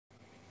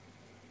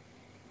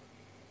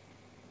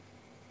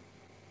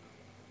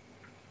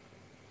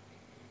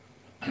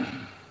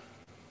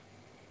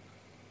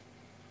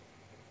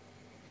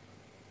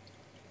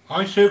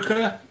Hi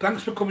Suka,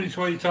 thanks for coming,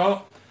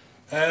 sweetheart.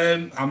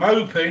 I'm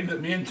hoping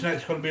that my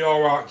internet's going to be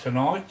alright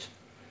tonight.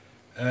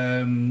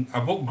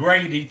 I've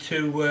upgraded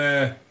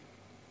to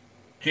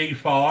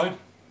G5.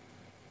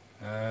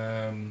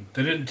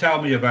 They didn't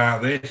tell me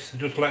about this, they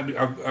just let me,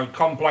 I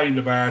complained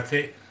about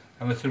it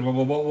and they said, well,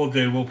 what we'll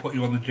do, we'll put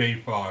you on the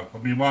G5. I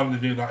mean, why did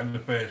they do that in the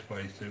first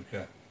place,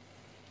 Suka?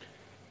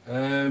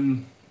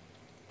 I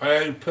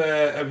hope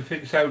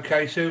everything's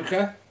okay,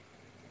 Suka.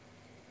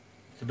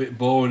 It's a bit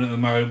boring at the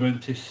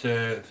moment, this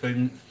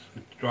thing,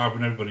 it's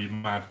driving everybody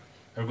mad.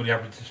 Everybody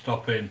having to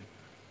stop in,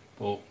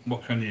 but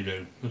what can you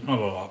do? There's not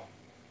a lot.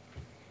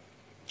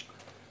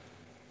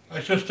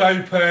 Let's just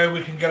hope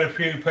we can get a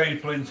few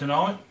people in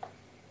tonight.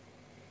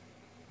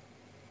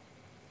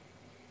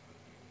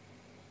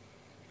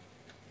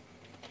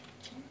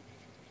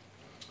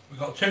 We've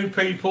got 2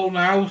 people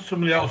now,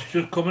 somebody else is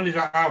just coming, is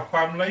that our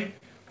family?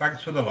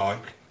 Thanks for the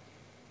like.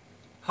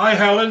 Hi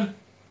Helen,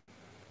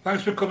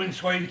 thanks for coming,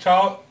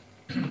 sweetheart.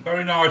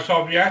 Very nice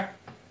of you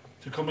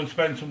to come and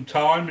spend some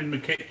time in the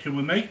kitchen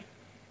with me.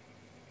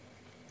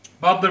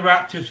 Bob the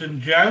Raptors and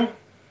Joe,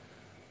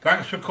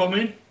 thanks for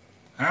coming.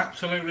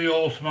 Absolutely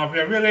awesome of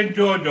you. I really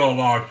enjoyed your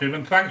live stream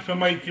and thanks for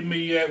making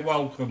me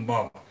welcome,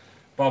 Bob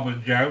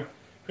and Joe.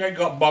 If you ain't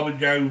got Bob and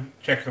Joe,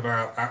 check them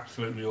out.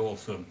 Absolutely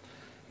awesome.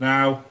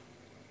 Now,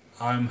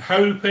 I'm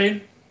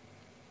hoping,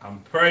 I'm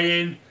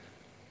praying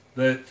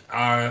that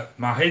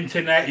my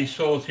internet is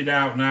sorted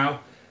out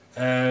now.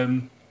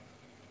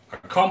 I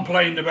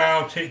complained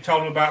about it,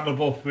 told them about the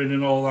buffering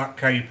and all that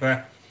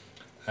caper.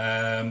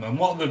 And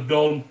what they've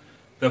done,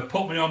 they've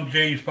put me on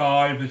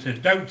G5. They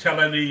said, don't tell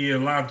any of your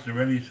lads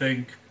or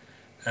anything,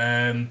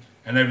 and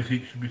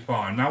everything should be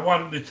fine. Now, why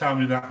didn't they tell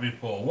me that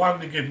before? Why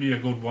didn't they give me a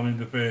good one in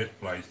the first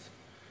place?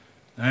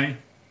 Eh?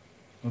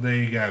 Well, there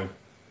you go.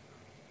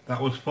 That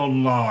was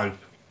fun live.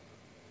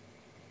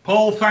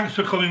 Paul, thanks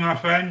for coming, my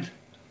friend.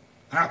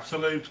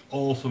 Absolute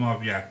awesome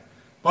of you.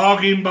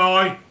 Bargain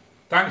buy.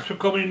 Thanks for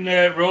coming,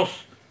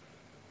 Russ.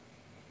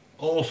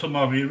 Awesome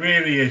of you,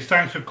 really is.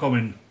 Thanks for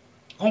coming.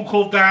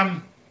 Uncle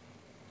Dan,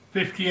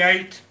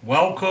 58,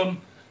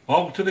 welcome.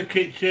 Welcome to the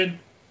kitchen.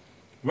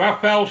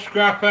 Raphael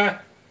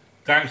Scrapper,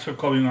 thanks for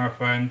coming, my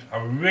friend.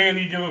 I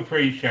really do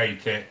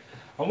appreciate it.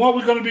 And what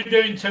we're going to be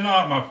doing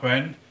tonight, my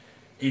friend,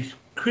 is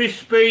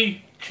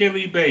crispy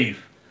chili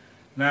beef.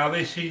 Now,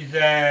 this is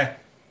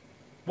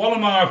one of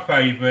my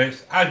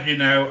favourites. As you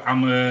know,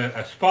 I'm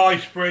a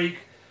spice freak,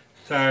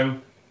 so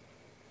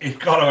it's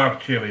got to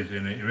have chilies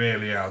in it. It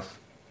really has.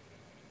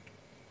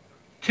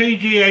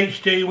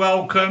 TGHD,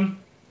 welcome.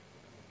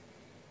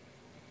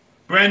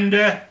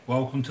 Brenda,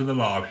 welcome to the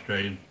live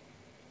stream.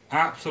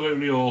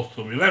 Absolutely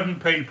awesome.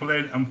 11 people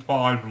in and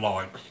 5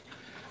 likes.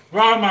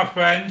 Right, my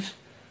friends,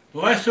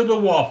 less of the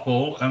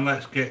waffle and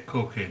let's get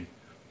cooking.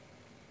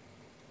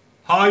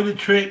 Hi, the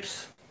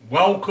Trips,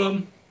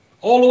 welcome.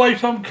 All the way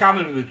from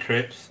Canada, the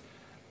Trips.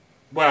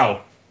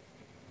 Well,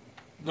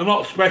 they're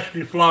not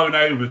specially flown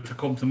over to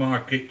come to my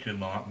kitchen,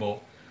 like,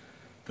 but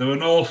they're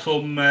an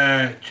awesome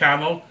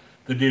channel.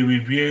 They do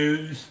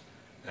reviews,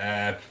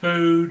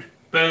 food,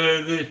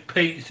 burgers,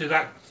 pizzas,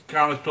 that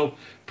kind of stuff.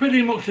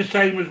 Pretty much the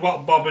same as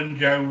what Bob and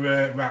Joe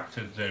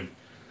Raptors do.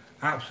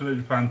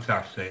 Absolutely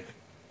fantastic.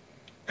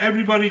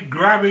 Everybody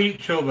grab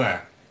each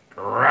other.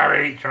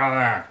 Grab each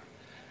other.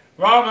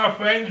 Right, my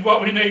friends,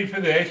 what we need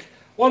for this,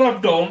 what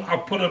I've done,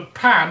 I've put a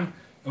pan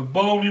of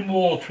boiling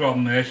water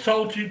on there,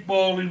 salted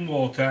boiling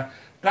water.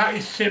 That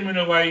is simmering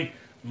away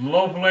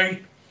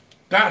lovely.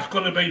 That's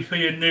going to be for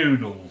your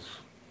noodles.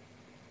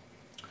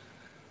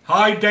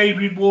 Hi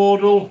David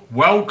Wardle,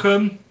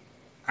 welcome.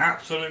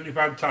 Absolutely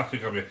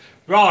fantastic of you.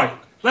 Right,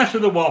 less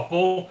of the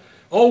waffle,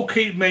 all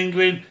keep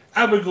mingling,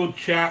 have a good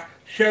chat,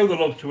 show the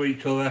love to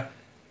each other,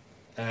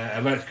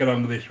 and let's get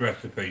on with this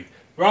recipe.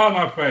 Right,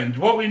 my friends,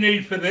 what we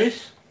need for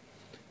this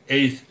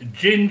is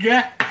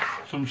ginger,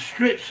 some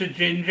strips of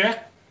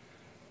ginger,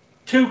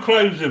 2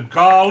 cloves of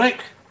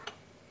garlic,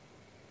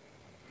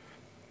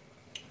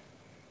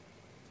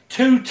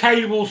 2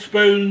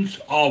 tablespoons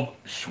of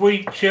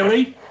sweet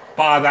chilli.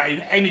 Buy that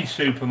in any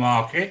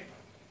supermarket.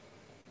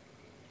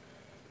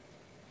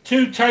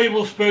 2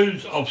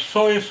 tablespoons of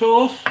soy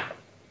sauce.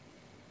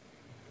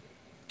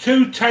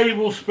 2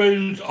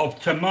 tablespoons of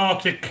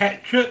tomato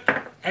ketchup.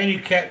 Any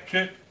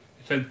ketchup.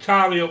 It's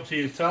entirely up to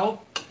yourself.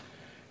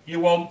 You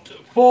want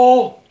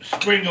 4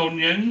 spring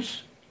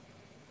onions.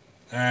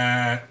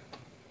 Cut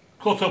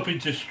up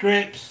into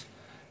strips.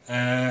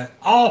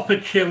 Half a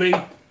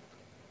chilli.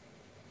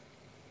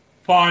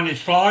 Finely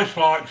sliced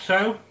like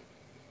so.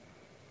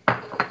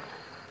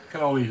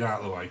 Get all these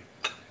out of the way.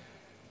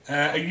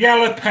 A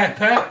yellow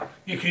pepper.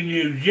 You can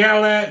use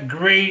yellow,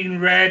 green,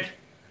 red,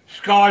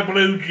 sky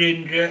blue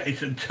ginger.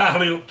 It's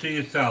entirely up to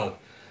yourself.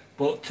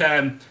 But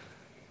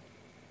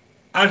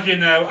as you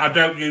know, I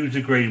don't use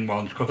the green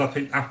ones because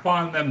I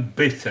find them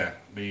bitter,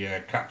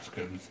 the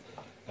capsicums.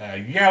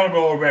 Yellow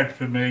or red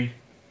for me.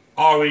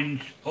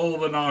 Orange, all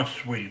the nice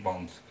sweet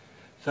ones.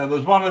 So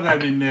there's one of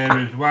them in there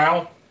as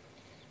well.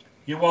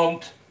 You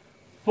want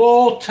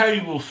 4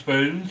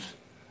 tablespoons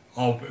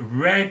of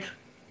red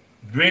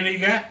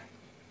vinegar,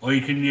 or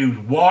you can use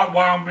white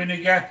wine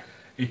vinegar.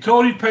 It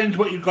all depends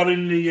what you've got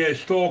in the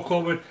store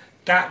cupboard.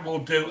 That will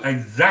do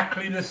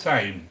exactly the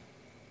same.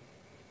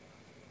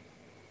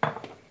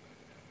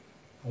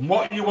 And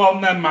what you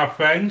want then, my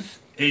friends,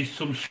 is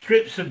some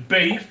strips of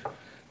beef.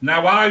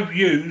 Now I've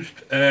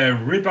used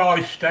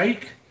ribeye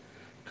steak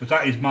because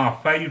that is my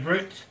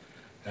favourite.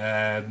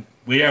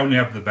 We only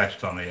have the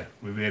best on here,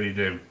 we really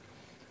do.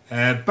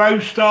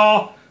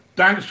 Bowstar,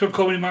 thanks for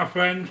coming, my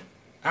friend.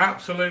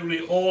 Absolutely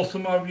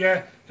awesome of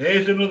you.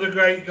 Here's another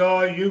great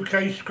guy,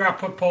 UK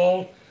Scrapper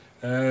Paul.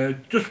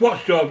 Just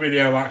watched your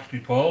video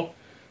actually, Paul,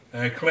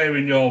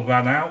 clearing your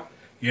van out.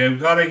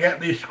 You've got to get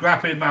this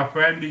scrapping, my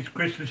friend. This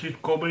Christmas is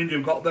coming.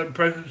 You've got them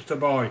presents to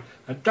buy.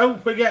 And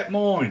don't forget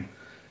mine.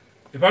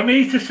 If I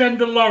need to send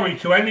a lorry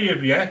to any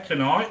of you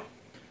tonight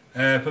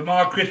for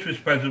my Christmas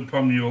present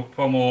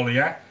from all of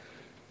you,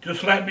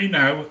 just let me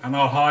know and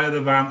I'll hire the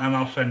van and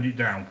I'll send it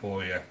down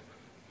for you.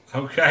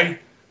 Okay?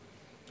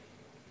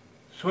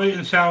 Sweet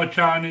and sour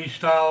Chinese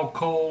style,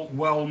 cool,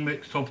 well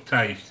mixed up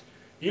taste.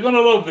 You're going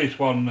to love this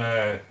one,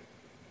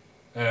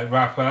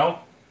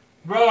 Raphael.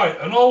 Right,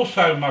 and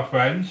also, my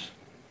friends,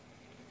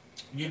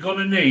 you're going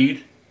to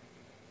need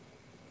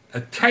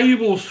a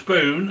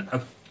tablespoon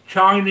of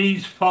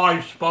Chinese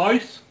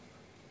 5-spice,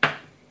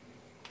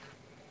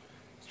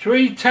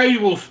 3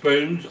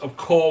 tablespoons of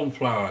corn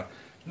flour.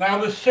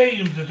 Now this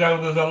seems as though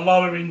there's a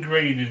lot of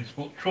ingredients,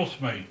 but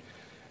trust me,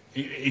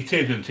 it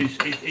isn't.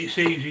 It's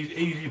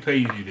easy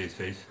peasy, this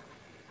is.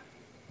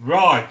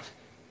 Right,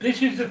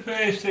 this is the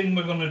first thing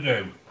we're going to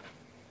do.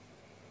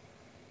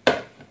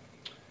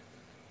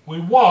 We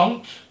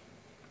want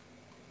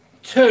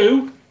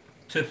 2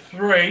 to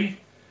 3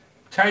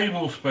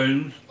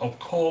 tablespoons of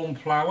corn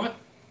flour.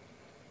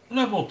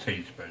 Level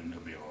teaspoon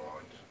will be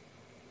alright.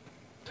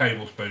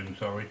 Tablespoon,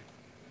 sorry.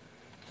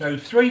 So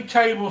 3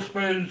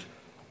 tablespoons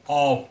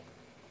of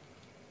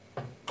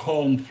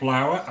corn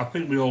flour. I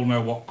think we all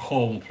know what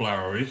corn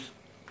flour is.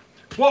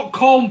 What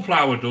corn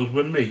flour does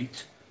with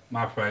meat,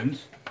 my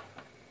friends,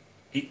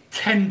 it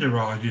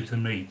tenderises the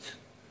meat.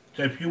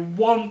 So if you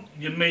want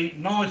your meat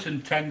nice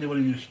and tender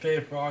when you stir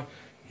fry,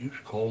 use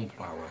corn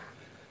flour.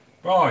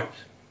 Right.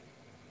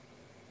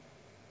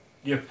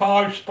 Your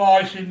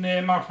 5-spice in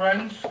there, my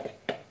friends.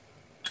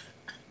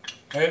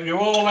 Hope you're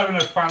all having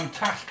a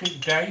fantastic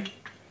day.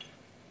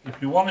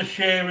 If you want to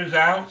share us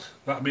out,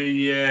 that'd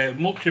be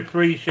much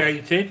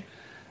appreciated.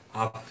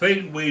 I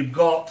think we've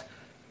got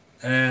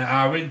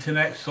our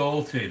internet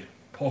sorted.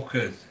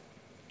 Puckers.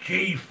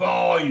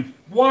 G5.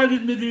 Why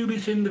didn't they do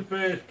this in the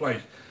first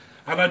place?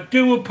 And I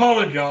do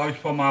apologise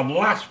for my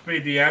last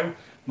video,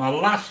 my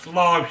last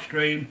live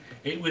stream.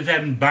 It was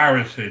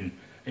embarrassing.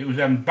 It was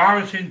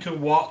embarrassing to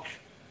watch.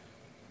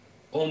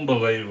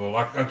 Unbelievable.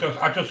 I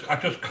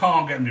just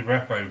can't get my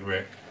breath over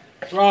it.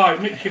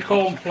 Right, mix your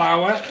corn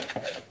flour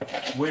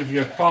with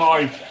your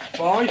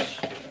 5-spice.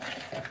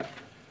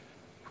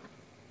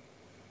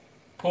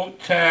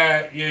 Put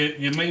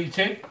your meat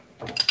in.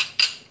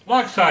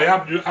 Like I say,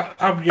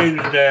 I've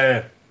used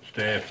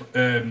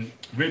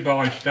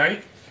ribeye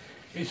steak.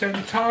 It's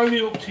entirely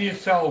up to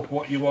yourself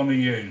what you want to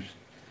use.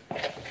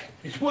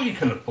 It's what you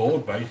can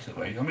afford,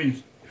 basically. I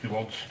mean, if you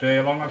want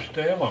sirloin, have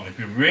sirloin. If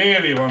you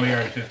really want to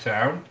go to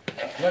town,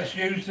 let's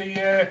use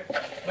the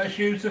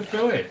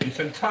fillet. It's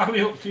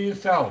entirely up to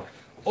yourself.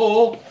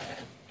 Or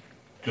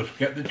just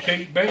get the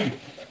cheap beef.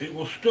 It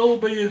will still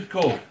be as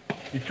good.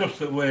 It's just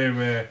that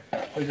we're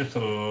just a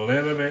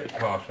little bit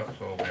posh. That's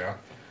all we are.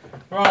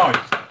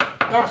 Right,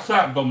 that's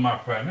that done, my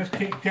friend. Let's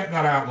get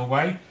that out of the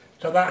way.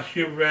 So that's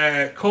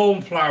your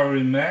corn flour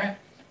in there,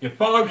 your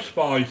 5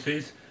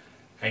 spices,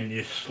 and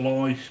your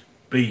sliced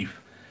beef.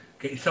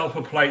 Get yourself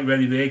a plate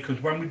ready there,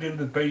 because when we do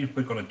the beef,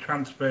 we're going to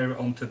transfer it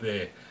onto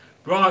there.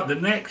 Right, the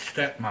next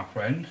step, my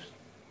friends.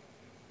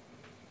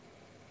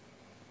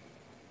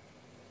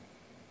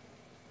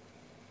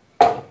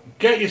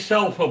 Get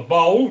yourself a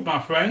bowl, my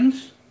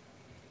friends.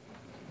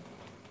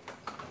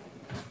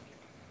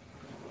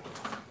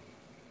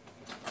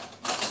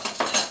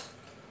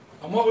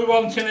 And what we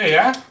want in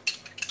here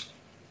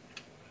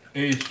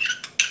is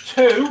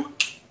 2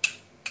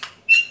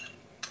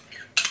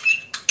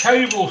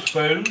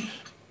 tablespoons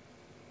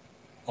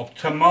of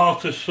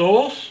tomato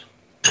sauce.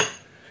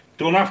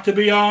 Don't have to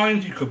be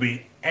Heinz, it could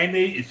be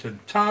any, it's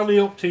entirely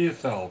up to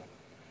yourself.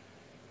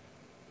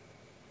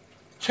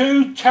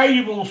 2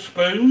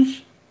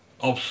 tablespoons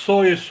of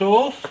soy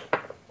sauce.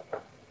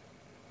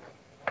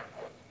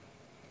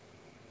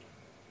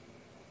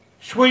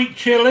 Sweet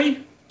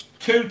chilli,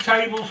 2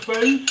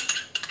 tablespoons.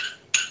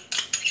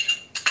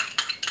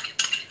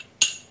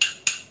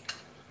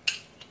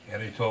 Get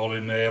it all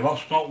in there,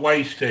 let's not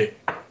waste it.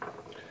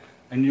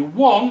 And you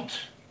want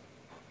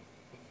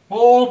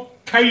 4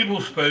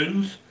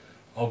 tablespoons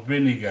of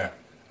vinegar.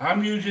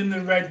 I'm using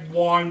the red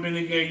wine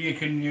vinegar. You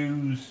can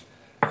use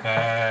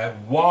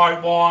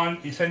white wine.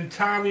 It's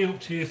entirely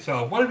up to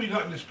yourself. What have you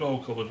got in the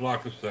store cupboard,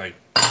 like I say?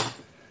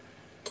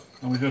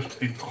 And we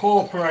just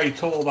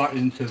incorporate all that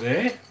into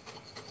there.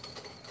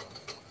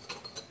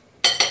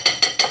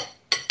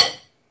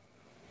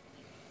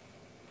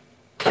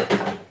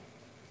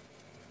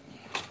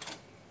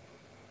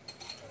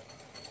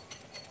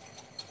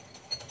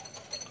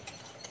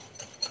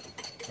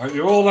 Hope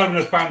you're all having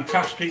a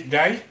fantastic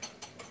day.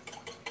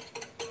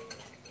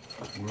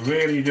 We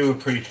really do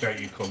appreciate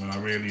you coming, I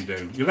really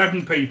do.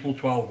 11 people,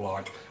 12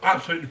 likes.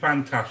 Absolutely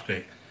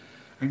fantastic.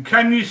 And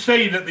can you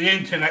see that the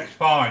internet's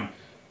fine?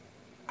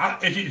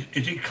 Is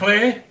it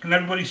clear? Can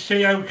everybody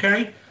see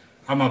okay?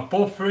 Am I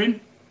buffering?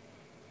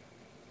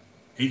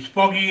 It's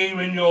foggy here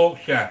in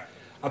Yorkshire.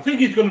 I think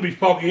it's going to be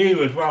foggy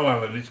here as well,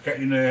 Alan. It's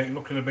getting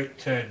looking a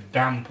bit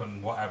damp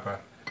and whatever.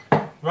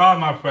 Right,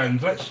 my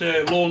friends, let's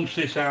launch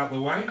this out of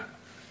the way.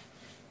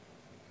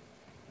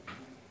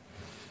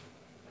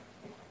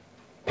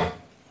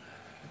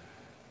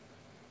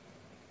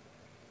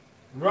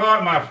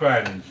 Right, my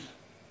friends,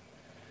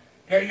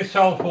 get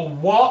yourself a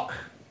wok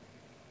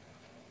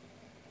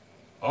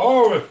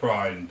or a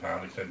frying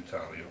pan. It's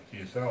entirely up to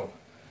yourself.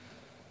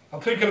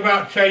 I'm thinking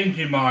about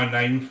changing my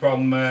name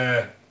from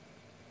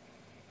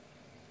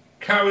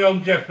Carry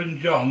On Jeff and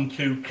John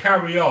to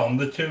Carry On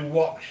the Two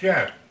Wok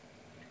Chef.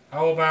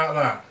 How about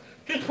that?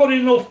 Just put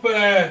enough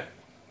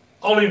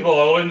olive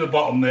oil in the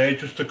bottom there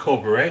just to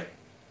cover it.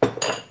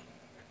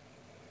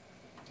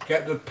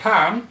 Get the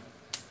pan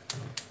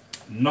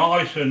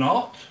nice and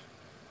hot.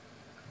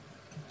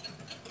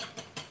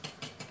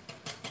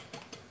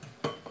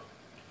 I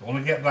want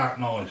to get that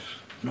nice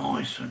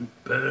and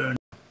burnt.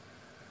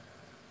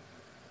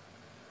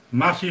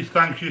 Massive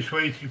thank you,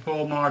 sweetie,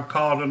 for my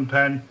card and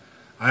pen.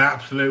 I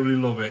absolutely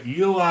love it.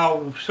 You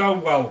are so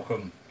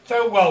welcome.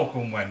 So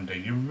welcome, Wendy.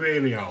 You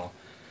really are.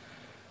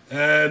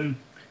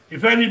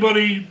 If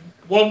anybody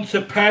wants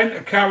a pen,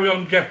 a Carry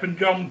On Jeff and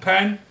John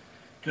pen,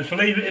 just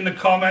leave it in the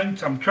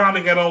comments. I'm trying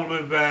to get hold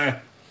of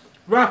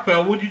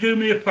Raphael. Would you do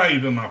me a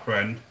favour, my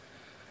friend?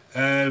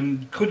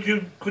 Could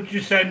you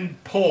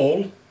send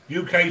Paul,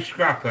 UK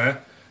Scrapper,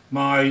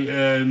 my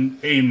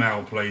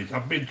email, please?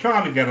 I've been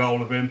trying to get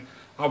hold of him.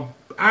 I've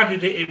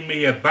added it in my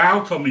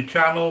about on my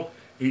channel.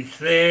 It's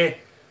there.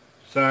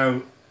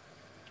 So,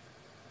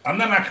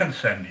 and then I can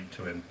send it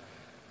to him.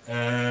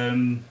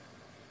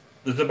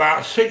 There's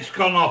about 6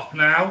 gone off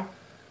now.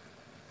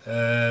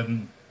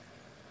 6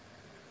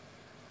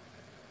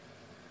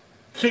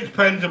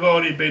 pens have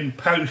already been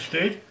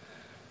posted.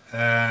 Who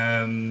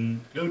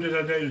did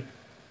I do?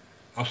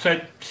 I've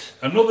sent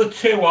another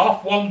 2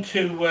 off. One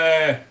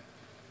to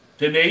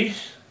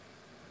Denise,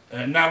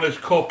 Nana's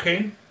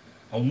Cooking,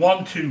 and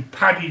one to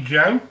Paddy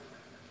Joe.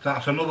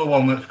 That's another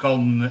one that's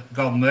gone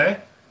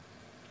there.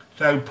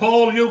 So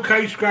Paul,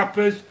 UK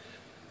Scrappers,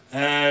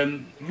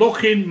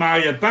 look in my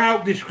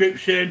about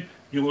description.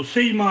 You will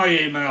see my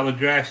email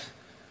address.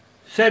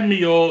 Send me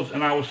yours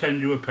and I will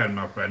send you a pen,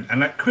 my friend.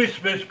 And at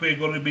Christmas we're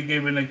going to be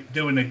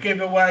doing a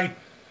giveaway.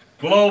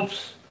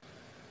 Gloves,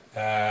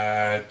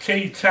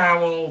 tea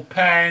towel,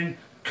 pen,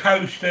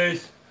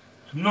 coasters.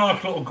 Some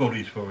nice little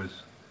goodies for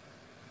us.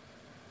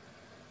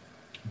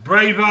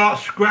 Braveheart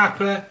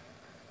Scrapper,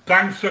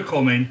 thanks for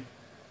coming.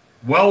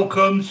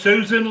 Welcome.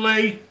 Susan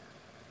Lee,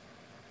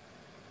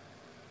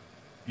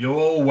 you're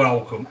all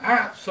welcome.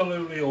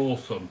 Absolutely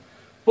awesome.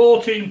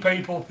 14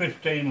 people,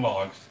 15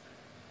 likes.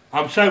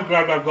 I'm so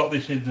glad I've got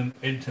this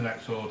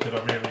internet sorted,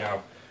 I really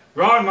have.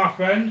 Right, my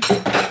friends,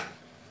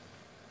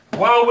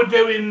 while we're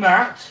doing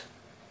that,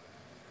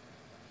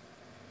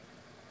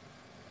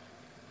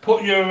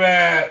 put your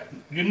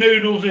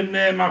noodles in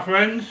there, my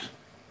friends.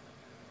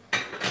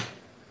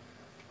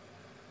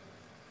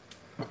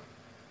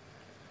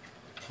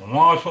 A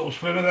nice little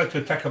sliver there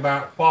to take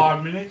about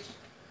 5 minutes.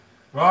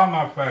 Right,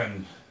 my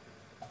friends.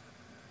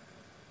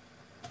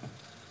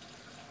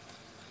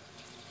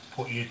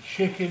 Put your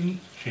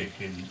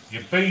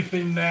your beef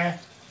in there.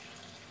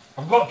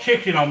 I've got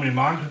chicken on my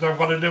mind because I've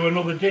got to do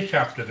another dish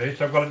after this.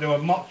 I've got to do a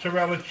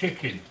mozzarella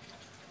chicken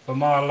for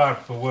my lad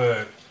for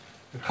work.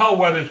 The cold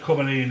weather's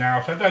coming in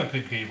now, so I don't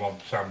think he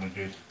wants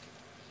sandwiches.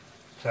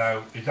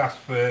 So he's asked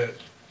for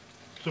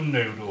some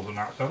noodles and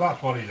that, so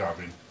that's what he's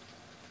having.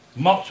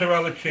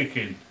 Mozzarella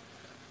chicken.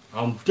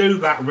 I'll do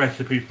that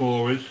recipe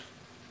for us.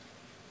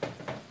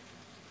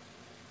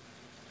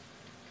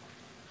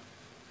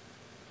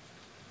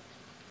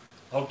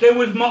 I'll do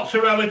with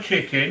mozzarella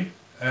chicken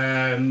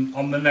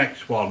on the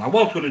next one. I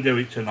was going to do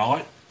it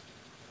tonight,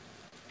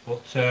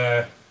 but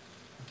there's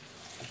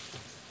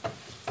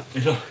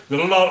a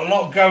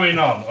lot going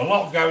on. A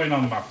lot going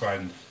on, my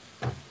friends.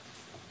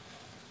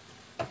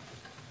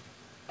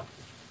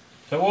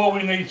 So all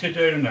we need to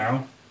do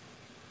now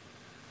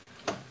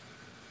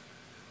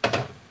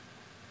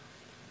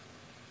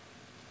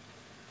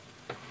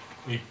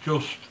is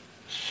just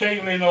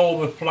seal in all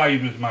the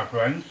flavours, my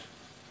friends.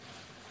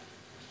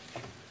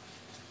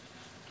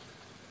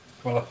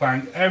 Well, I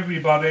thank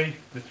everybody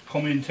that's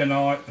come in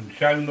tonight and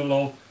shown the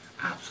love.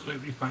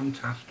 Absolutely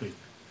fantastic.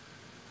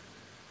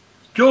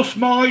 Just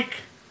Mike,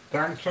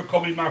 thanks for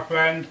coming, my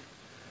friend.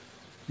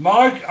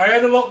 Mike, I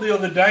had a lot the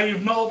other day.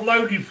 You've not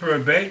uploaded for a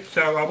bit,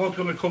 so I was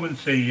going to come and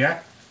see you.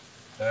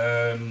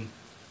 I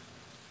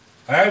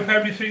hope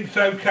everything's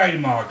okay,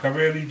 Mike. I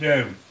really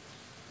do.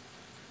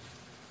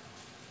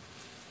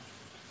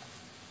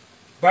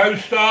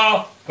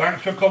 Bowstar,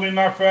 thanks for coming,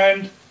 my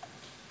friend.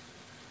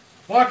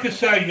 Like I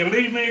say, you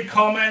leave me a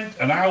comment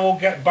and I will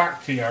get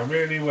back to you, I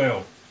really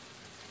will.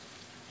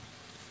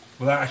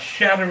 Without a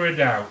shadow of a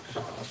doubt.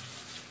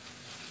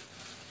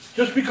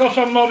 Just because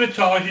I'm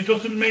monetized, it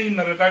doesn't mean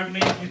that I don't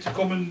need you to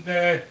come and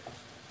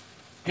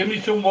give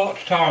me some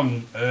watch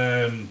time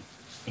and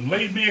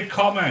leave me a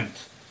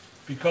comment.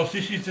 Because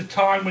this is the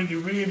time when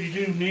you really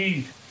do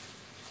need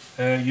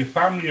your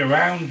family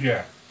around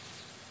you.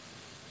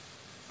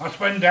 I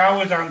spend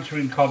hours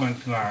answering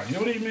comments now.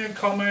 You leave me a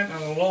comment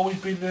and I'll always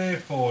be there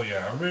for you.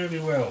 I really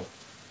will.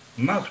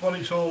 And that's what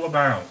it's all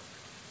about.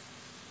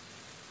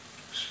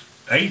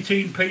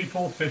 18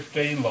 people,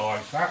 15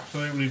 likes.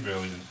 Absolutely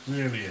brilliant.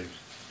 Really is.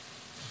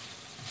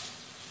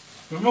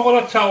 Remember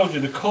what I told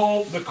you, the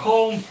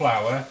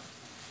cornflour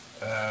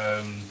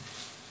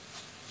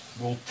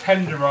will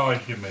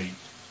tenderise your meat.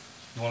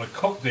 You want to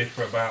cook this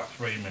for about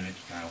 3 minutes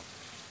now.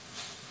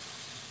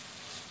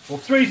 Well,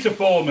 3 to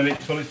 4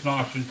 minutes till it's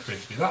nice and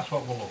crispy. That's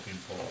what we're looking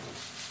for.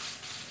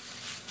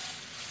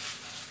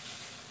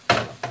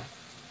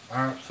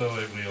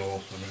 Absolutely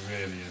awesome, it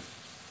really is.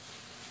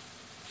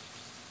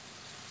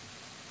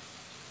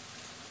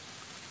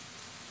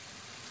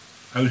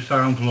 Oh,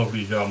 sounds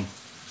lovely, John.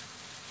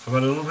 I've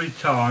had a lovely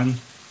time.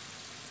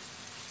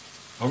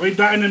 I'll read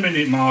that in a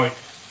minute, Mike.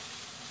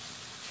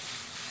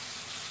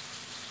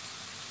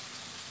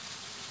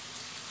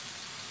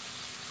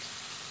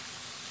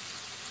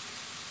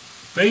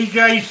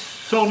 BJ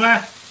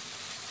Summer,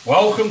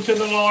 welcome to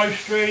the live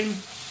stream.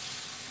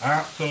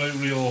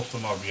 Absolutely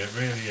awesome of you, it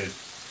really is.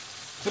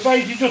 So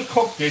basically just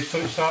cook this so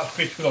it starts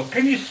crisping up.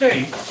 Can you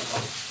see?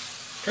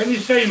 Can you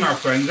see, my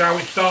friends, how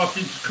it's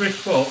starting to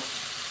crisp up?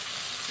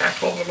 That's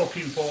what we're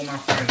looking for, my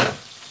friends.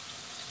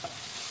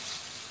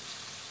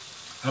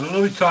 Had a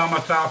lovely time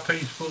at our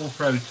peaceful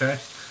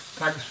protest.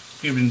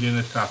 Thanksgiving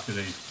dinner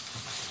Saturday.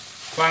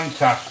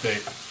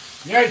 Fantastic.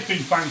 Yeah, it's been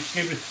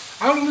Thanksgiving.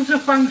 How long does a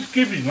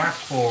Thanksgiving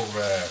last for,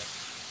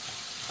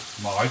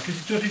 Mike?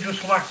 Does it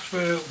just last for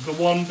the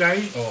one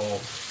day, or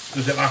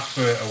does it last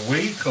for a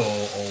week,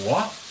 or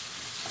what?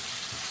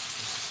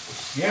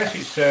 Yes,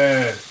 it's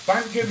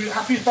Thanksgiving.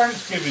 Happy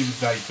Thanksgiving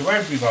Day to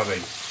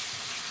everybody.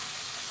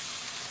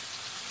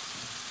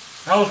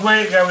 How's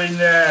work going,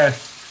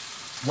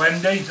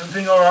 Wendy?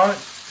 Something all right?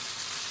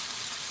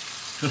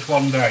 Just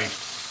one day.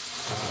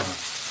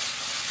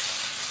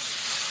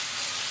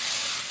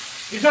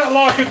 Is that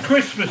like a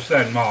Christmas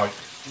then, Mike?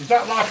 Is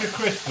that like a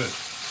Christmas?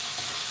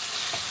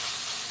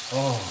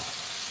 Oh,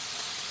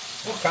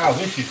 look how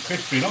this is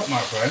crisping up, my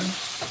friends.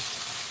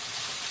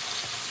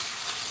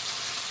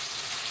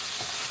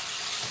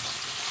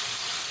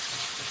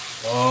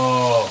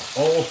 Oh,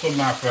 awesome,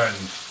 my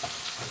friends.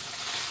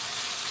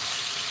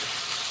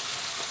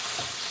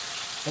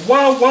 And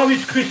while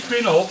it's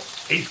crisping up,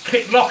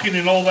 it's locking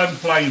in all them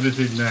flavours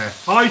in there.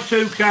 Hi,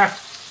 Suka.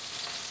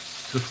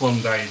 Just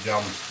one day,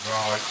 John.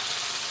 Right.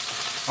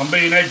 I'm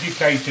being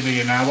educated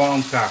here now,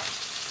 aren't I?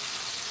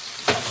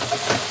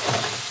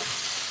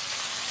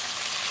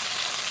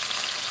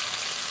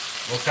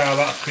 Look how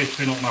that's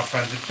crisping up, my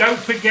friends. And don't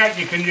forget,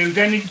 you can use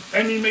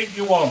any meat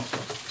you want.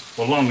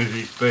 Well, long as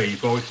it's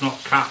beef or it's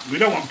not cat. We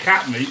don't want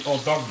cat meat or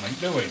dog meat,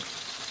 do we?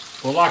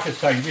 But like I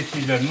say, this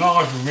is a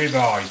nice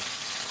ribeye.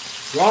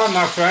 Right,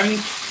 my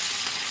friends.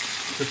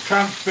 Just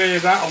transfer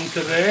that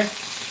onto there.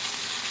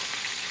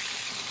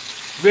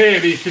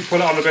 Really, you should put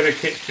it on a bit of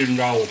kitchen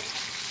roll.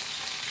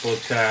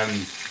 But I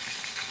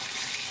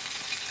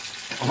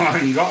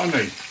haven't got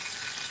any.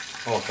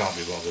 Oh, I can't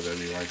be bothered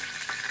anyway.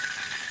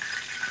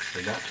 So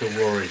not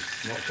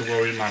to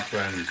worry, my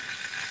friends.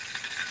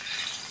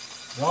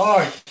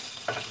 Right.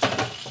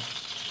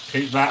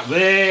 Keep that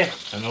there,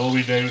 and all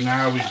we do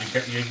now is you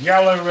get your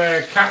yellow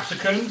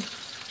capsicums.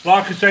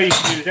 Like I say, you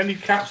can use any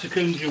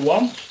capsicums you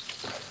want.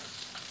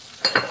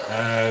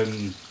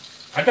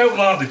 I don't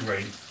like the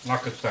green.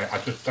 Like I say, I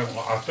just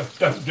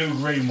don't do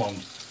green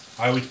ones.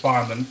 I always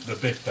find them the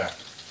bitter.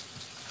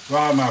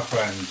 Right, my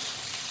friends.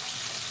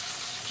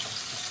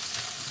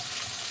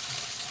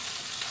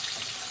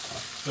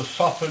 Just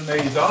soften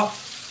these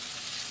off.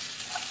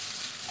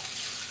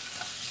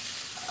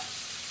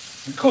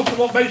 And cut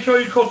them up, make sure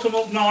you cut them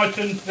up nice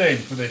and thin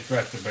for this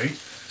recipe.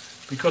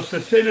 Because the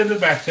thinner the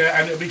better,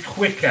 and it'll be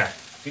quicker.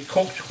 It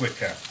cooks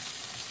quicker.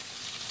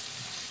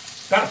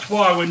 That's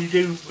why when you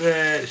do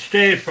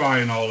stir fry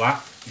and all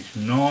that, it's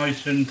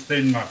nice and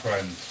thin, my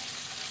friends.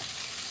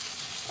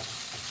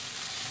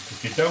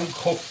 Because you don't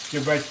cook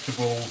your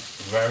vegetables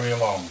very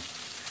long.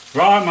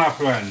 Right, my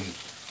friends.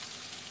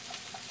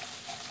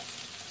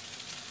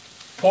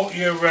 Put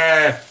your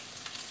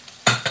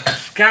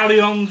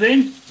scallions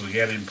in. We're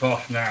getting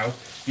posh now.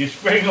 Your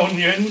spring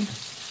onions.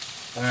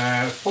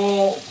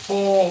 Four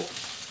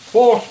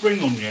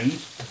spring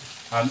onions.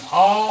 And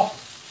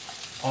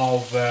half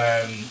of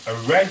a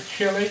red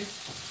chilli.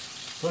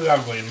 Well, that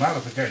doesn't really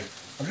matter again.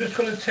 I'm just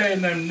going to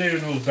turn them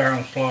noodles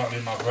down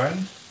slightly, my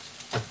friends.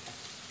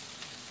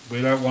 We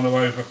don't want to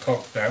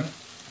overcook them.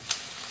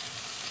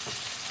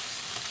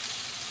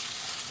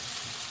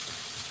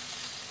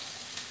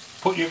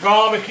 Put your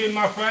garlic in,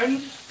 my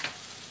friends.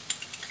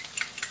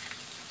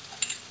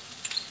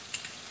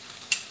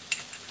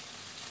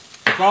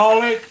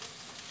 garlic,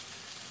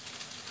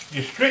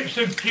 your strips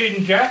of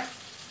ginger,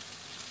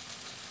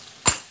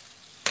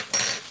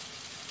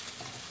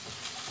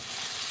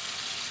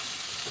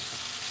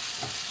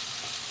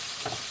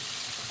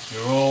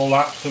 you're all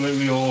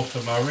absolutely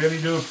awesome. I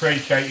really do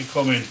appreciate you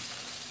coming.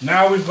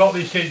 Now we've got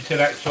this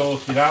internet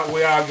sorted out,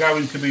 we are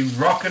going to be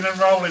rocking and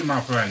rolling,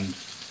 my friends.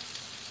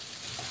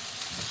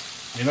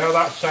 You know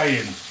that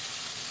saying.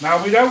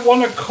 Now we don't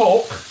want to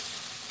cook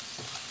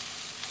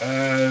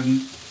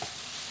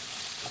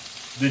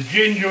the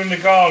ginger and the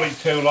garlic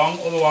too long,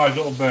 otherwise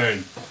it'll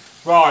burn.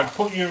 Right,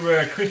 put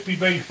your crispy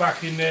beef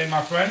back in there,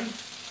 my friends.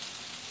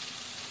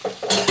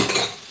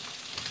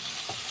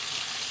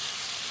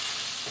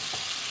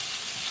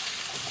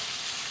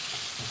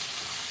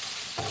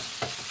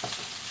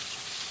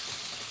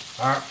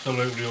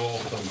 Absolutely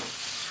awesome.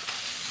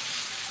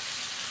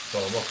 So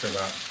look at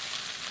that.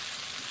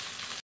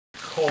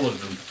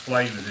 Colours and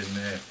flavours in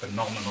there,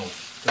 phenomenal.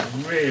 They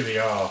really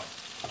are.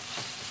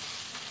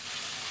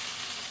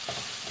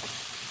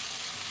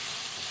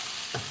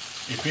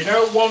 If you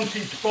don't want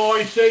it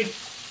spicy,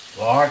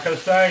 like I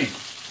say,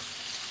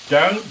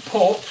 don't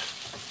put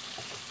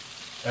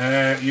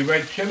your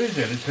red chillies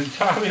in. It's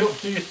entirely up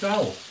to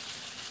yourself.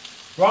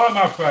 Right,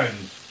 my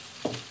friends,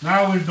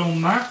 now we've done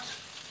that,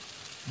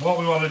 what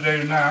we want to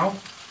do now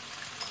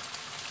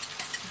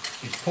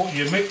is put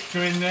your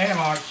mixture in there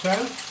like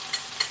so.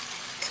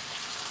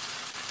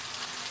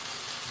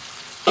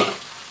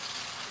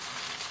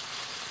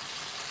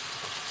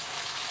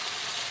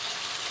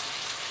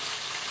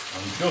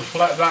 And just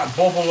let that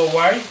bubble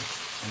away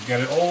and get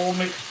it all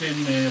mixed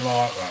in there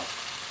like that.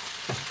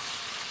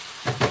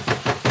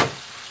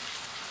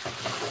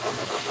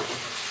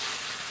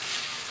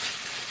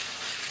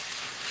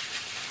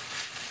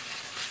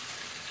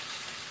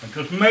 And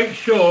just make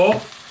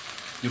sure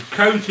you've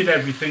coated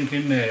everything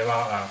in there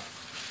like that.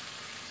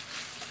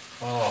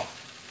 Oh,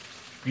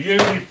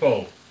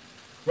 beautiful.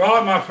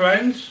 Right, my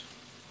friends.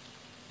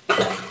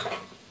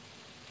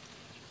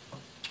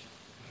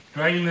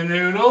 Drain the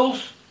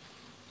noodles.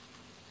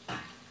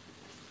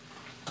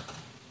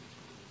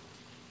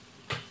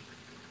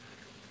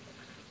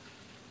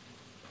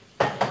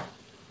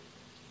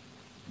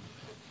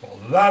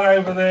 Put that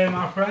over there,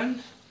 my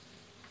friends.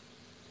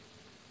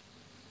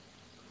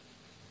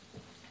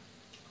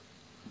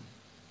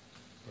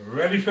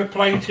 Ready for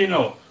plating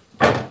up.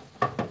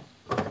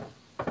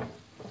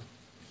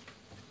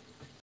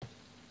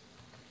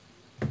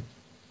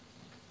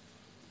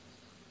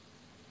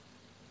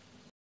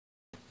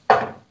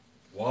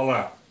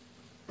 Voila.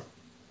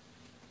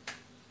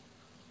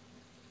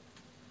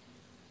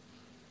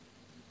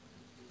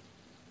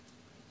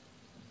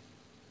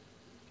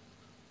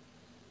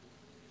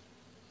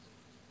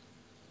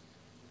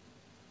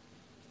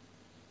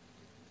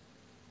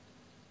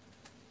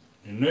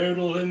 Your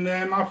noodles in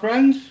there, my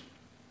friends.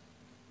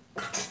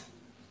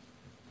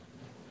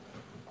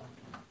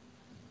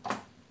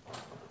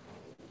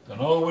 And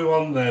all we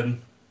want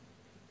then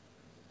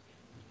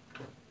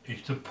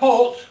is to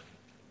put your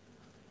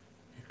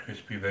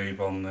crispy beef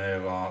on there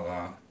like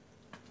that.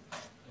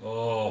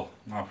 Oh,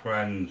 my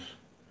friends,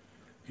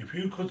 if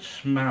you could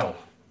smell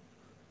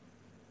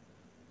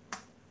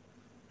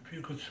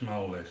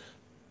this.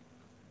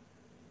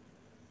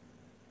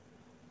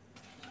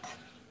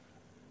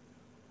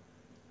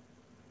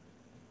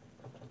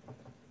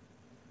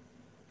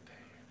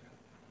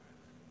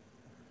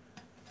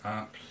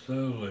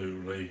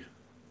 Absolutely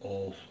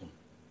awesome.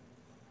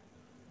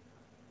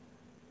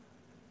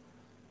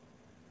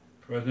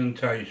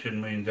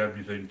 Presentation means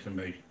everything to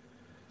me.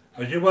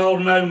 As you well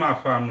know, my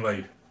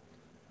family,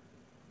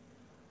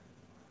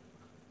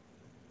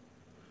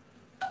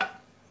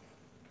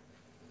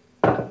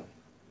 then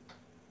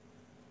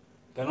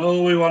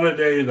all we want to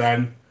do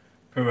then,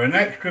 for an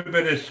extra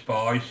bit of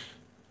spice,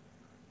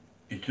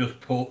 is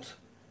just put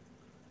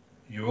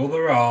your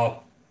other half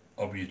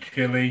of your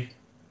chilli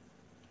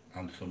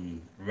and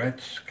some red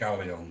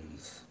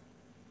scallions,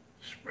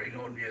 spring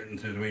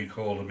onions as we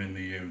call them in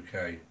the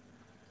UK.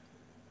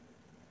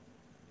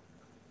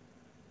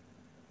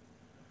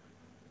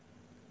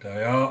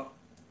 They are.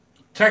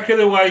 Take it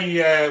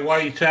away,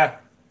 waiter.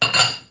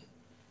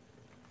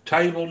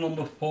 Table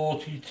number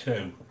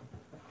 42.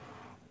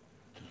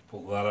 Just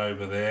put that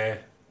over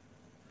there.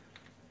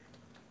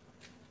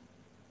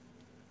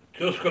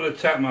 Just going to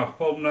tap my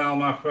thumbnail,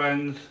 my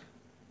friends.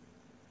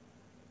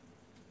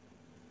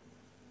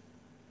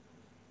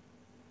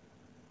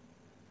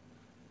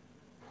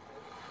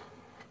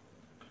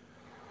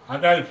 I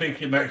don't think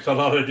it makes a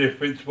lot of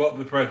difference what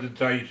the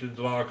presentation's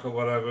like or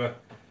whatever.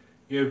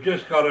 You've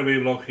just got to be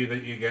lucky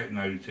that you get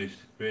noticed.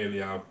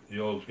 Really,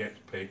 yours gets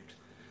picked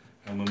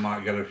and we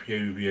might get a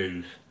few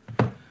views.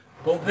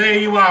 But there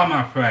you are,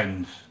 my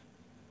friends.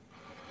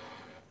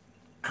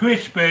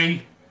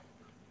 Crispy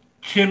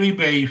chili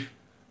beef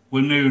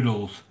with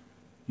noodles.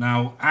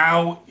 Now,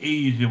 how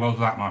easy was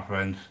that, my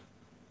friends?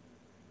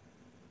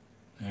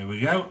 There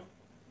we go.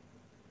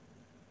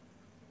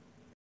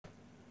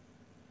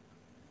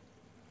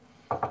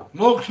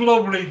 Looks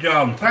lovely,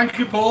 John. Thank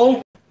you,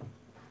 Paul.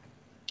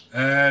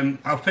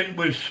 I think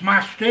we've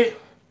smashed it.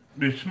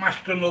 We've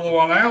smashed another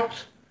one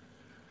out.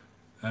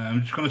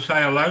 I'm just going to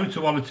say hello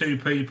to one or two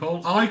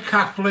people. Hi,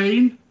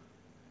 Kathleen.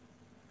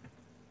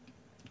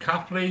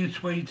 Kathleen,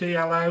 sweetie,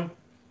 hello.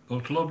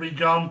 Looks lovely,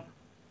 John.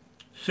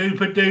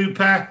 Super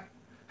duper.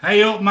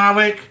 Hey up,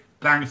 Malik.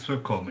 Thanks for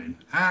coming.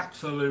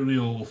 Absolutely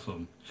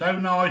awesome. So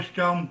nice,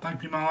 John.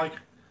 Thank you, Mike.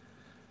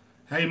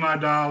 Hey, my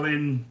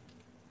darling.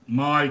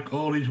 Mike,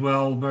 all is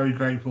well. Very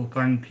grateful.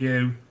 Thank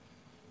you.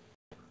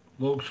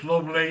 Looks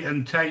lovely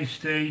and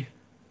tasty.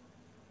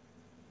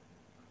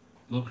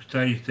 Looks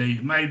tasty.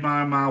 Made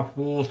my mouth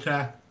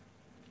water.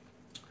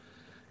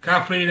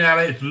 Kathleen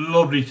Ellis,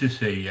 lovely to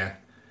see you.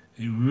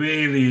 It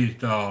really is,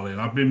 darling.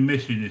 I've been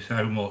missing you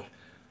so much.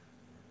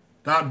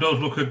 That does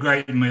look a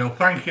great meal.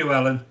 Thank you,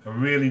 Ellen. I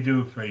really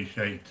do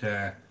appreciate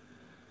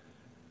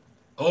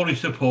all your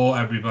support,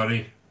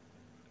 everybody.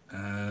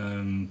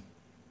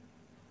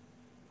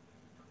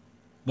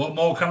 What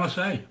more can I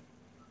say?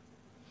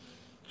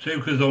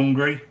 Suka's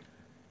hungry.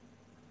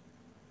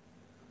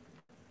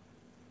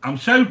 I'm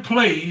so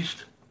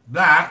pleased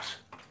that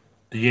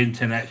the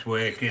internet's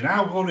working.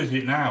 How good is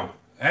it now,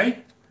 eh?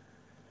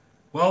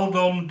 Well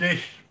done,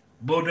 dish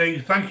buddy.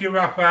 Thank you,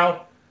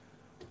 Raphael.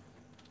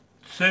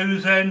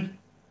 Susan,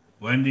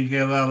 Wendy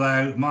Gill,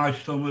 hello. My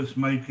stomach's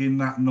making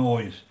that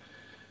noise.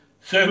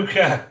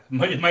 Suka,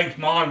 it makes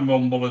mine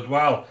rumble as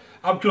well.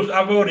 I've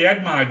already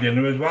had my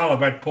dinner as well. I've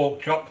had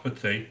pork chops for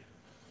tea.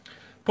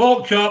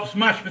 Pork chops,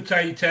 mashed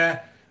potato,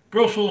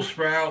 Brussels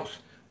sprouts,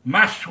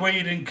 mashed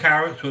swede and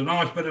carrots with a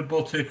nice bit of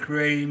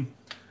buttercream.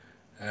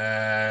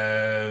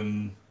 Yeah,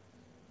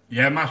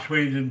 mashed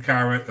swede and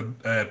carrot,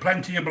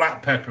 plenty of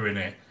black pepper in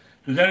it.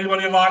 Does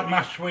anybody like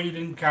mashed swede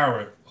and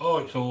carrot? Oh,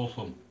 it's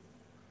awesome.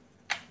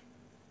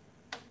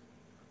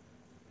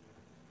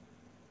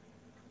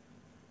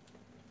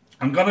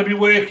 I'm going to be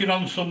working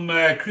on some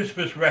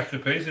Christmas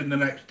recipes in the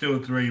next 2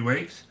 or 3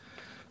 weeks,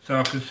 so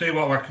I can see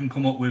what I can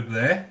come up with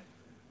there.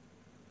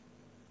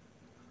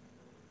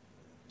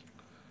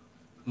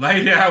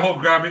 Lady, I will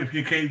grab it if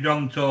you keep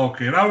John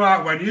talking.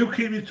 Alright, Wendy, you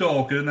keep me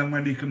talking and then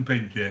Wendy can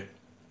pinch it.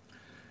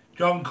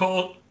 John,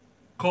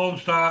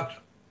 cornstarch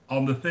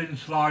on the thin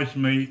sliced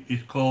meat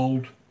is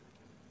called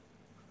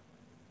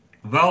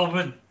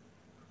velvet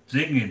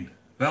zinging.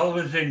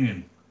 Velvet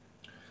zinging.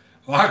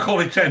 Well, I call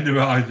it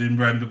tenderising,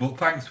 Brenda, but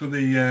thanks for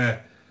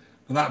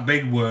that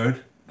big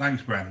word.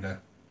 Thanks,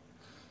 Brenda.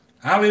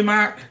 Ali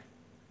Mac,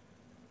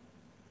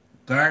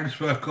 thanks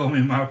for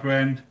coming, my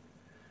friend.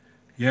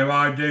 Yeah,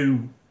 I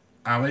do,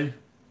 Ali.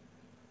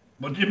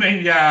 What do you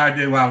mean, yeah, I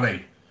do,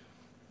 Ali?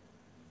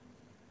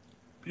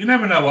 You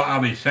never know what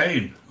Ali's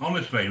saying,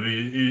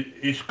 honestly.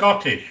 He's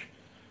Scottish.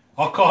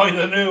 I can't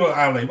even know what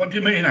Ali. What do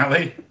you mean,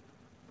 Ali?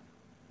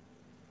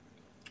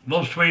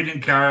 Love sweet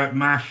and carrot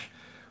mash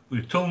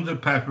with tons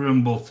of pepper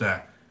and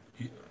butter.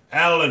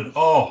 Ellen,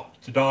 oh,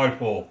 to die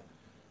for.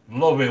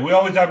 Love it. We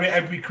always have it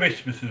every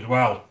Christmas as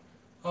well.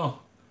 Oh.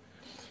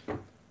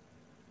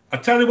 I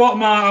tell you what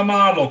my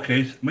luck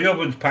is. My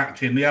oven's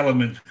packed in, the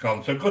element's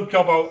gone. So good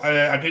job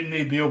I didn't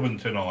need the oven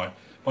tonight.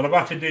 But I've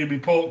had to do my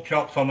pork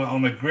chops on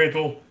a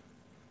griddle.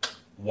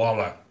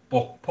 Voila.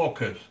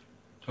 Puckers.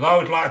 So I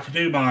always like to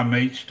do my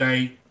meat,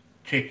 steak,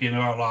 chicken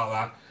or like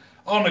that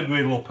on a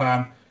griddle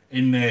pan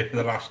in there for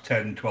the last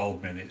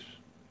 10-12 minutes.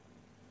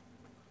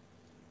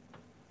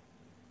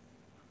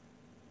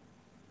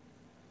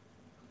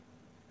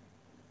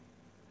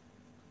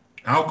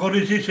 How good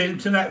is this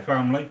internet,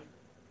 family?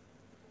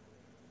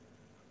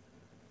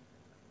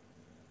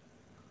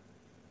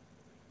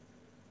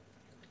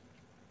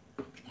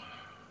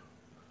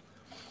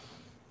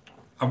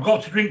 I've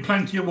got to drink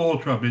plenty of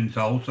water, I've been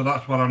told, so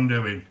that's what I'm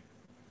doing.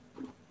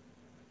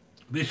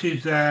 This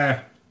is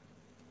my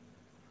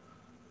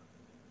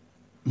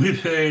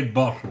third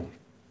bottle,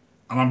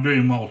 and I'm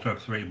doing well to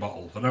have 3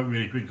 bottles. I don't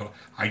really drink a lot.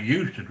 I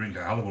used to drink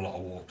a hell of a lot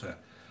of water,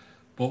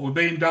 but with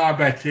being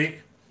diabetic,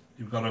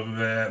 you've got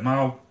to,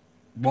 my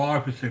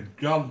wife has said,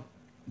 John,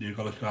 you've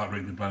got to start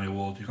drinking plenty of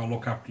water. You've got to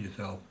look after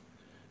yourself.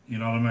 You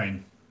know what I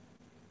mean?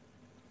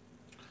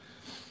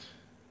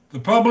 The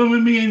problem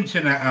with my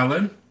internet,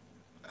 Alan,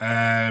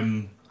 I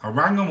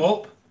rang them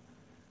up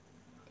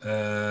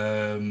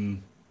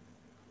and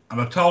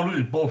I told it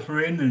was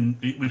buffering and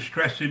it was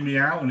stressing me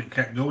out and it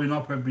kept going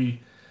up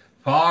every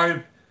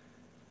 5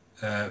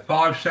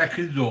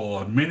 seconds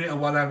or a minute or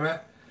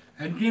whatever.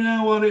 And you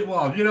know what it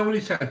was? You know what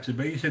he said to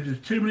me? He said, there's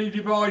too many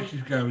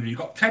devices going. You've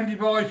got 10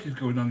 devices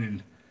going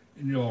on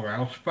in your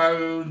house.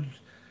 Phones,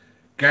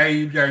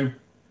 games,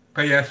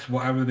 PS,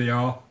 whatever they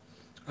are.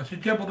 I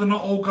said, yeah, but they're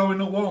not all going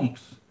at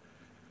once.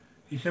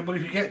 He said, well,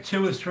 if you get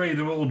 2 or 3,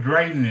 they're all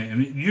draining it.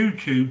 And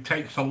YouTube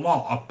takes a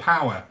lot of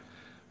power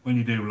when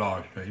you do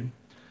live stream.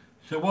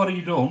 So what have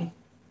you done?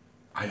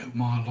 I hope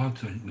my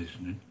lads ain't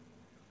listening.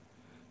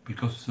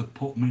 Because they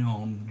put me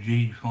on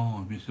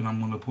G5. He said, I'm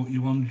going to put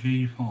you on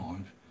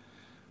G5.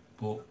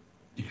 But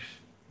if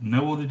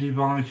no other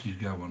devices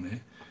go on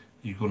it,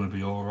 you're going to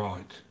be all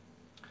right.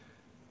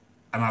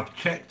 And I've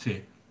checked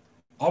it.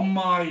 On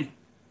my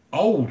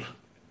old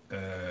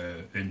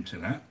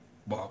internet,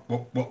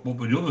 what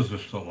the others are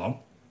still on,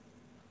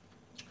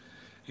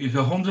 is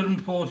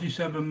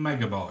 147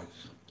 megabytes.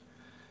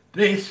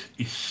 This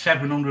is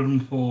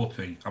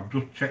 740. I've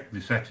just checked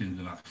the settings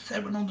and that.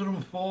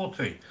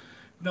 740.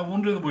 No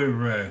wonder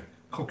we're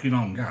cooking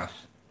on gas.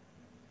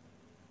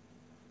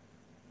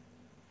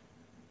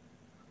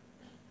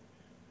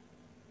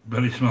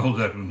 But it smells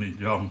definitely,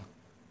 John.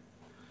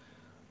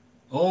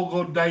 All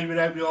good, David.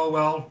 Hope you're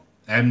well.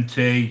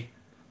 MT,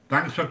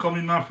 thanks for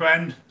coming, my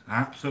friend.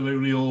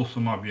 Absolutely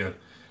awesome of you.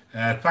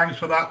 Thanks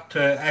for that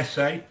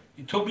essay.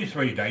 It took me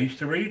 3 days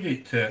to read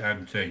it,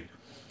 MT.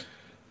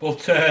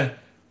 But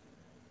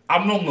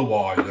I'm none the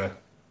wiser.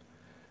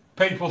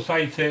 People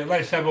say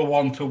let's have a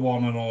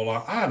one-to-one and all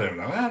that. I don't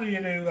know. How do you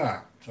do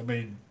that? I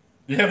mean,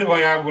 the only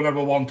way I would have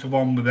a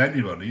one-to-one with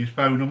anybody is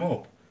phone them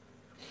up.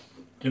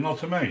 Do you know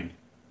what I mean?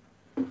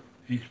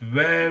 It's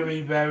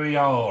very, very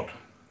hard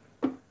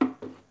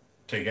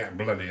to get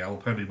bloody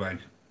help anyway.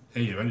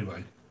 Here,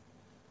 anyway.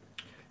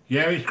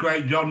 Yeah, it's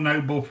great, John.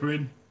 No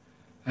buffering.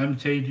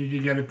 MT, did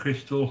you get a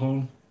crystal,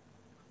 hon?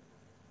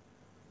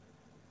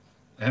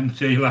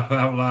 MT, laugh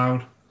out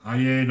loud. I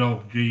heard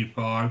of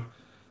G5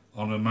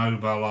 on a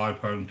mobile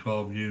iPhone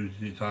 12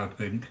 uses it, I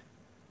think.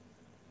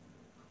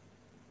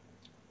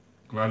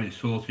 Glad it's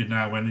sorted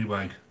now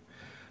anyway.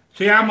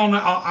 See, I'm on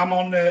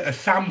a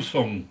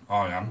Samsung,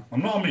 I am.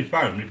 I'm not on my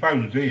phone. My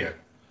phone's here.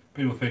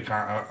 People think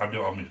I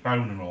do it on my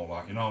phone and all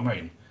that, you know what I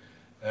mean?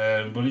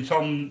 But it's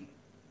on,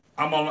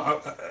 I'm on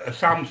a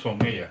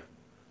Samsung here.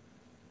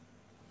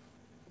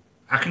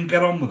 I can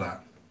get on with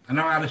that. I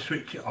know how to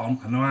switch it on.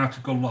 I know how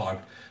to go live.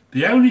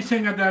 The only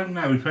thing I don't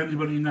know, if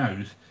anybody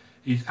knows,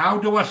 is how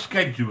do I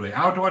schedule it?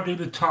 How do I do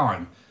the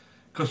time?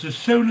 Because as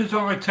soon as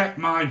I take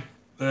my,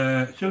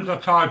 as soon as I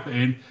type it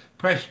in,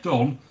 press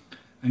done,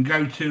 and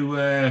go to,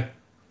 and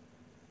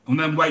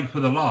then wait for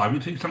the live,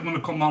 it thinks I'm going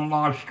to come on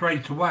live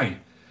straight away.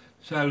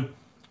 So,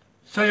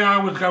 say I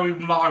was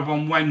going live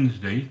on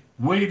Wednesday,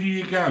 where do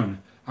you go?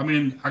 I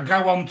mean, I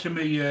go on to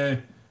me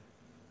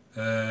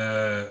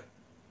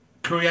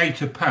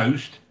create a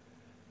post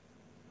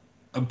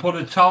and put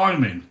a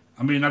time in.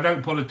 I mean, I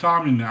don't put a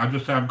time in there. I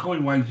just say I'm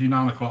going Wednesday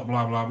 9 o'clock,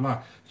 blah, blah,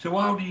 blah. So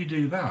how do you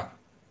do that?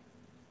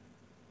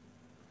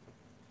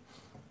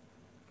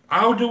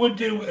 How do I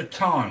do a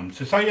time?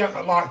 So say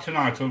like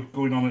tonight I'm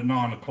going on at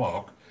 9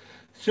 o'clock.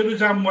 As soon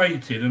as I'm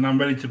waiting and I'm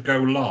ready to go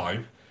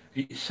live,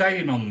 it's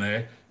saying on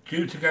there,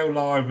 due to go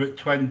live at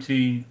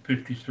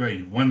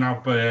 20:53, when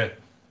I've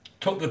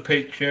took the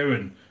picture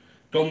and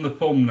done the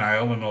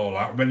thumbnail and all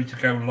that, ready to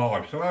go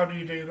live. So how do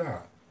you do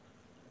that?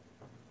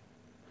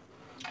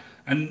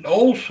 And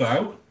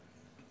also,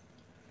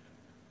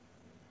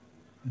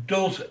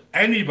 does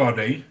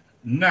anybody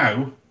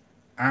know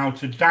how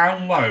to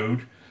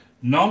download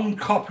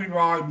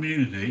non-copyright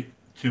music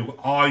to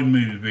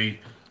iMovie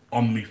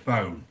on my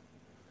phone?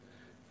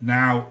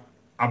 Now,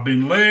 I've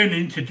been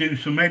learning to do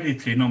some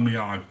editing on my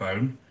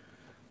iPhone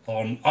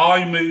on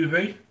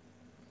iMovie.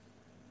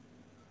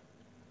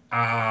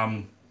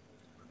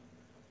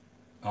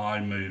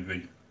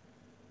 iMovie.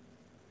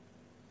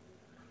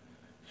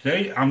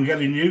 See, I'm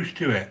getting used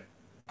to it.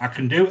 I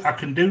don't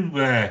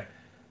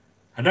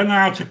know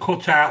how to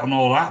cut out and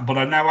all that, but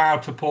I know how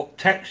to put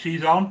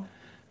texts on,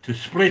 to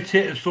split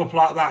it and stuff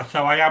like that,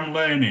 so I am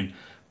learning.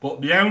 But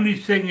the only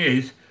thing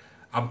is,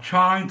 I'm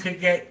trying to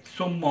get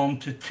someone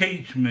to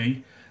teach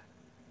me.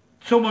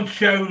 Someone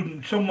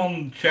showed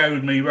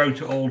me, wrote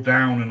it all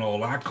down and all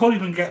that. I couldn't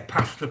even get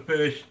past the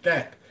first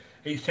step.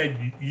 It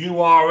said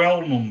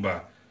URL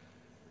number.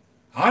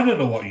 I don't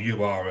know what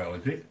URL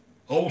is it.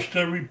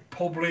 Ulster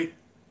Republic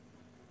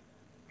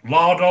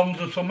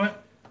Lardons or something.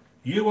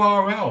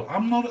 URL.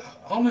 I'm not,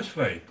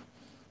 honestly.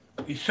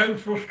 It's so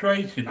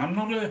frustrating.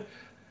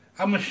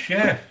 I'm a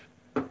chef.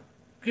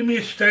 Give me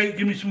a steak,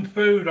 give me some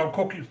food, I'll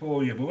cook it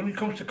for you. But when it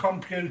comes to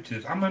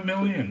computers, I'm a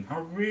million. I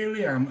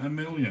really am a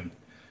million.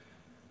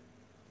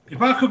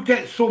 If I could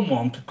get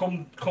someone to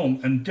come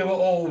and do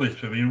all this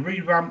for me, and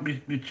revamp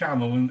my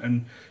channel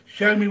and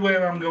show me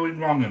where I'm going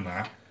wrong and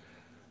that,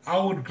 I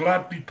would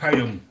gladly pay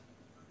them.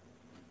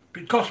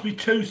 If it cost me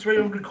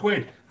 200-300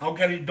 quid, I'll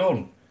get it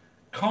done.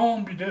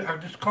 Can't be doing, I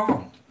just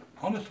can't.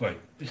 Honestly,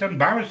 it's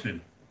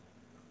embarrassing.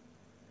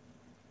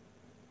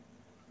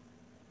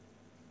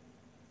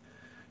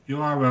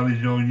 URL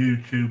is your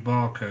YouTube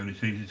barcode,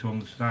 it's easy to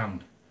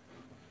understand.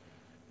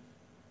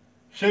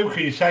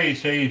 Suki, you say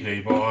it's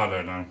easy, but I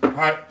don't know.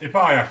 If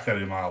I ask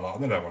any of my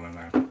lot, they don't want to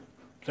know.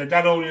 So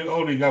Dad, all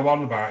you go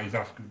on about is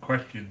asking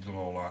questions and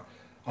all that.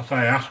 I say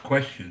I ask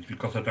questions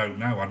because I don't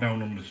know, I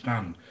don't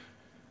understand.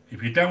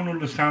 If you don't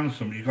understand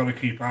something, you've got to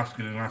keep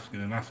asking and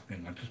asking and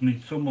asking. I just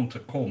need someone to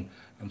come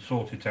and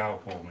sort it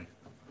out for me.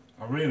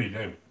 I really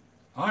do.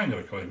 I ain't got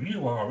a clue.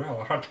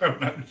 URL, I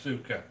don't know,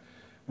 Suka.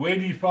 Where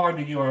do you find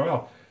a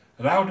URL?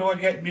 And how do I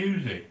get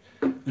music?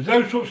 There's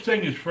no such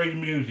thing as free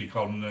music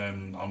on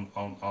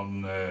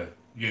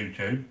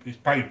YouTube. It's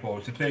paid for.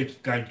 It's a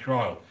 30-day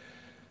trial.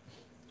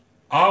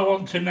 I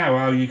want to know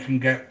how you can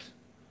get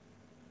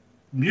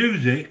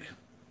music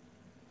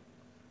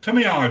to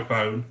my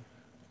iPhone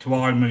to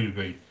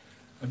iMovie.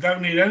 I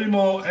don't need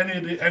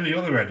any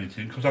other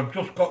editing because I've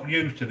just got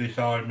used to this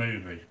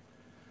iMovie.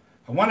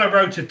 And when I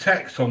wrote a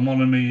text on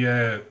one of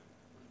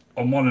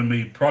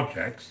me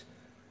projects,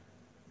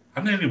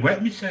 I nearly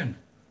wet myself.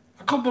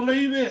 I couldn't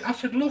believe it. I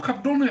said, "Look,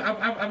 I've done it.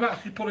 I've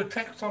actually put a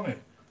text on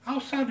it." How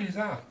sad is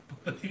that?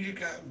 Here you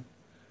go.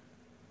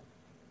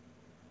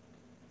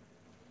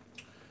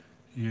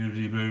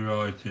 UDB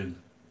writing.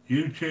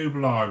 YouTube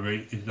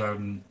Library is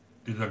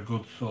a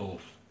good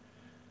source.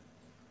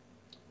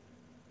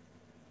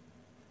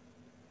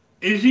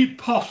 Is it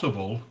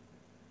possible?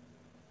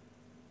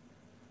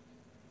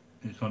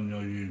 It's on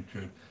your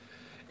YouTube.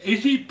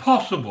 Is it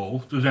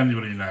possible? Does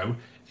anybody know?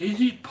 Is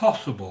it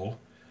possible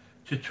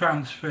to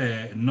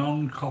transfer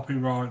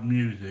non-copyright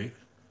music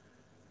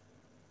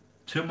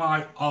to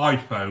my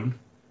iPhone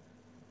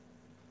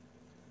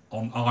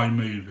on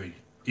iMovie?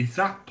 Is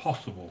that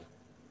possible?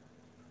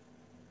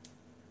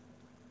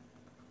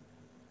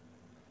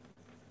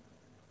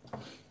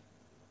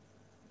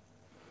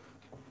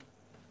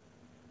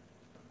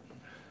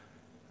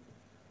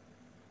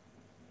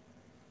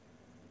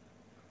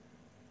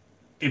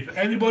 If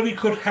anybody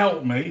could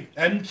help me,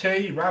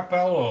 MT,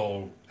 Rappel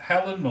or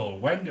Helen or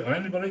Wendy or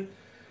anybody,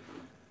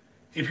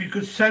 if you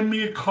could send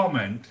me a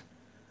comment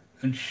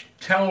and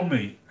tell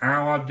me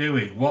how I do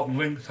it, what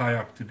links I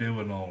have to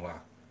do and all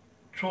that.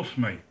 Trust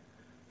me,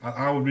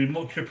 I would be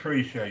much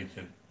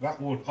appreciated.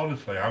 That would,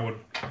 honestly,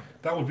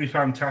 that would be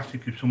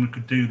fantastic if someone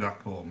could do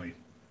that for me.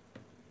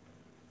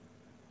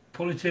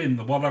 Put it in,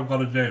 what I've got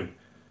to do.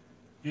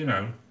 You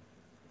know,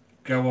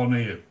 go on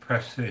here,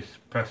 press this,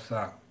 press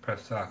that,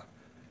 press that.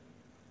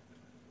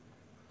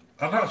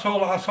 And that's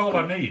all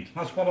I need.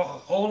 That's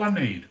all I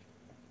need.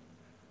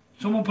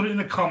 Someone put it in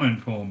a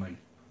comment for me.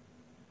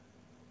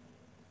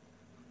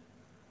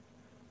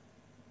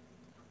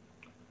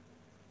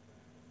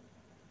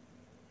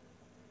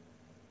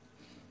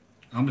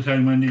 I'm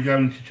saying when you're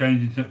going to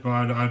change into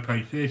provider, I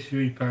pay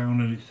 £33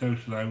 and it's so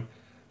slow.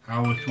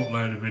 Hours to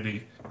upload a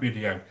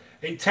video.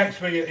 It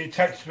takes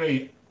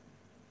me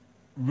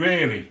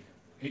really.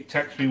 It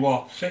takes me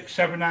what,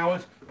 6-7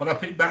 hours? But I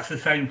think that's the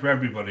same for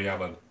everybody,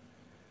 Alan.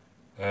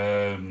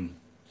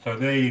 So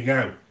there you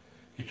go.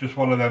 It's just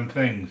one of them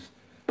things.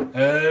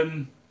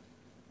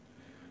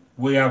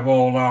 We have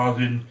all ours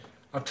in.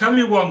 I'll tell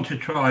you one to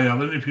try,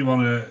 Alan, if you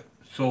want to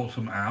sort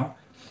some out.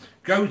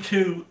 Go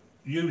to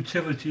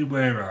Utility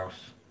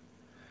Warehouse.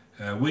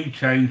 We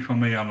change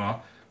from here on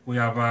up. We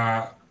have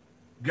our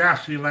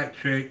gas,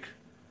 electric,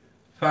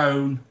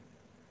 phone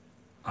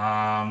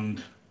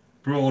and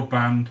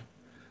broadband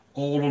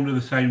all under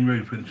the same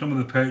roof, and some of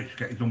the purchase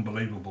get is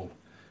unbelievable.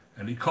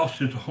 And it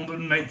costs us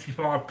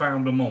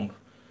 £185 a month.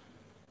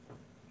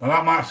 Now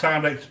that might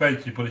sound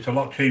expensive, but it's a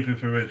lot cheaper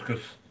for us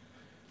because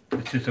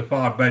this is a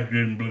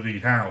 5-bedroom bloody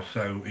house,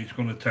 so it's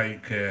going to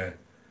take a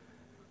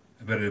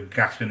bit of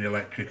gas and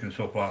electric and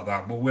stuff like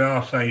that. But we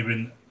are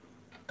saving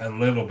a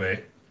little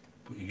bit,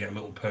 but you get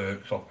little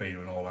perks off here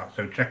and all that.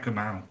 So check them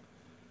out.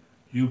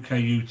 UK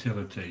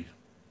Utility.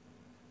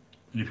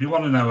 And if you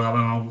want to know,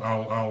 Alan,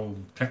 I'll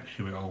text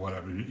you it or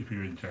whatever if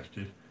you're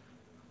interested.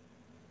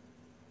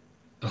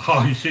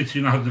 Oh, you're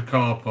sitting at the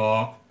car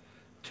park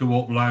to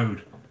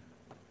upload.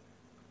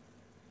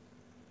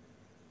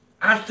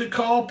 As the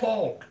car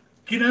park.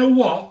 Do you know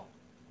what?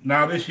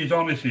 Now this is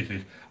honest, this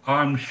is.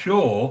 I'm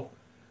sure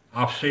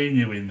I've seen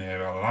you in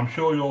there, Alan. I'm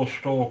sure you're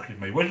stalking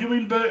me. Was you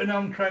in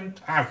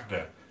Burton-on-Trent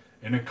after?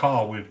 In a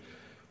car with,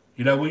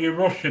 you know, with your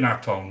Russian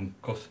hat on?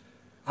 Because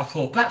I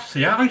thought, that's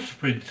the Ice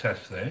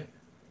Princess there.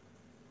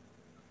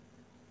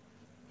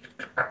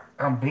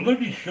 I'm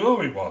bloody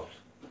sure it was.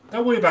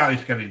 Don't worry about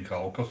it getting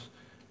cold, because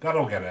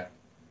that'll get it.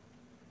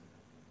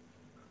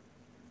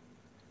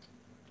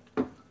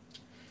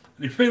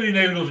 The filling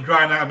noodles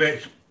drying out a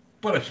bit,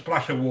 put a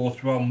splash of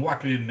water on,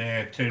 whack it in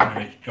there, 2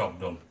 minutes, job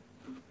done.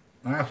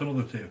 Now that's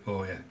another tip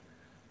for you.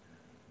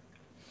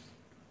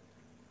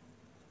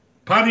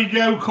 Paddy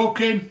Joe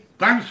Cooking,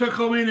 thanks for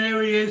coming,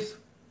 here he is.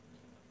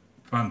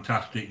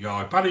 Fantastic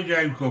guy, Paddy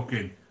Joe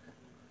Cooking.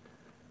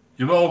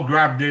 You've all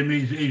grabbed him,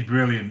 he's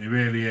brilliant, he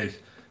really is.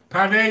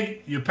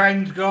 Paddy, your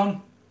pen's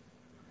gone.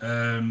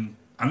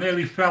 I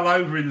nearly fell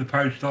over in the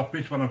post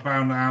office when I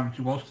found out how much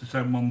it was to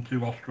send one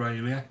to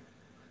Australia.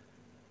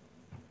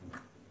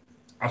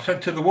 I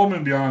said to the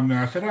woman behind me,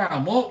 I said, how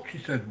much? She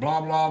said,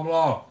 blah, blah,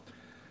 blah.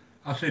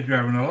 I said, you're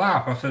having a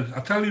laugh. I said, I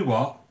tell you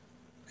what,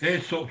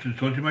 here's such and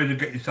such, you may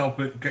as well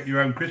get your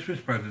own Christmas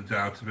present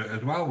out of it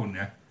as well, wouldn't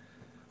you?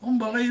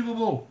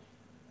 Unbelievable.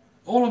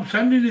 All I'm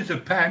sending is a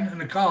pen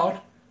and a card.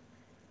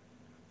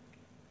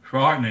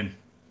 Frightening.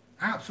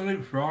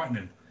 Absolute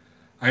frightening.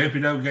 I hope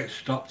you don't get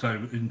stopped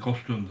over in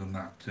customs and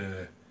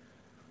that,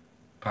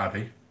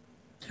 Paddy.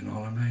 Do you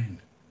know what I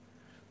mean?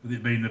 With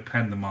it being a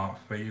pen, they might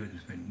feel it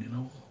and think, you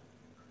know what?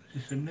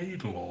 Is this a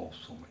needle or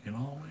something? You know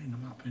what I mean? They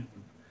might be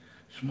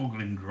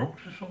smuggling drugs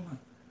or something.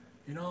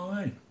 You know what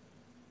I mean?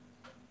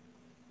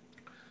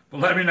 But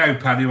let me know,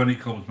 Paddy, when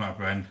it comes, my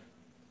friend.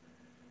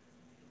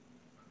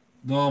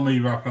 Nor me,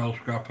 Raphael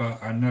Scrapper.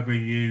 I never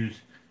use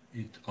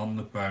it on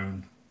the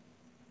phone.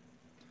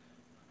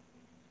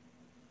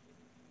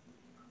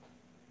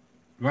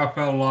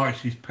 Raphael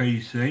likes his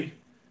PC.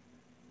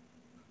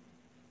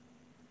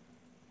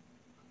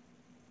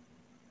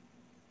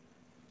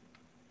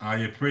 I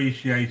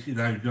appreciate it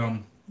though,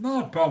 John.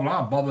 No problem, I'm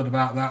not bothered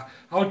about that.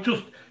 I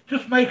was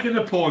just making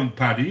a point,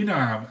 Paddy. You know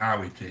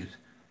how it is.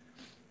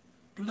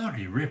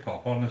 Bloody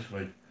rip-off,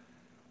 honestly.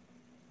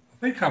 I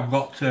think I've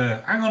got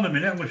to... Hang on a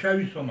minute, I'm going to show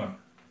you something.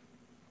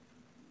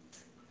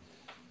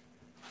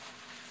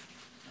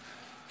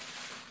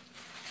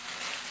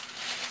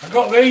 I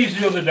got these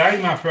the other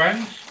day, my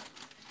friends.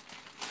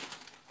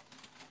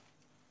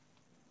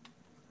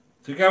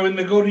 To go in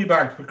the goodie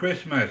bag for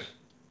Christmas.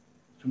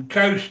 Some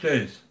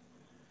coasters.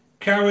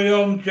 Carry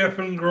on, Jeff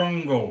and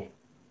Grungle.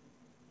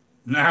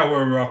 Now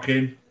we're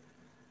rocking.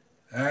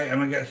 Hey,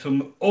 and I get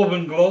some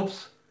oven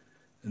gloves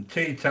and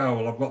tea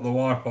towel. I've got the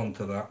wipe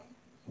onto that.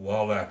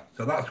 Voila.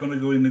 So that's going to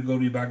go in the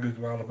goodie bag as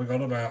well. I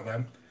forgot about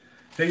them.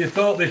 So you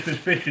thought this was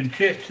fish and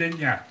chips, didn't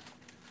you?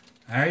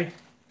 Hey?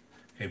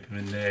 Keep them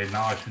in there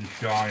nice and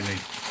shiny.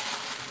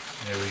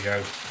 There we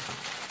go.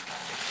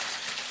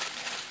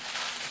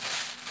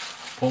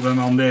 Put them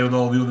on there with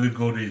all the other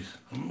goodies.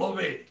 I love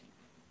it.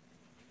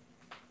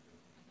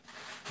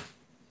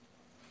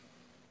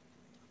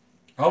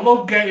 I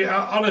love getting,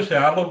 honestly,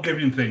 I love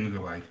giving things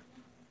away.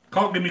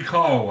 Can't give me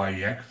car away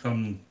yet, because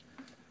I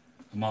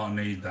might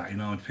need that, you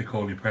know, to pick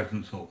all your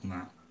presents up and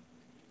that.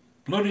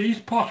 Bloody, he's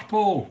posh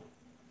Paul.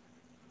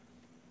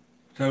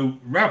 So,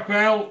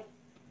 Raphael,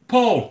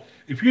 Paul,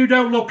 if you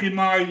don't look in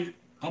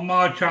on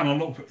my channel,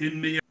 look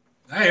in the...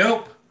 Hey,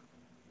 up!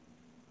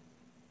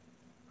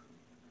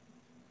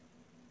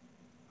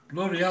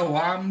 Bloody hell,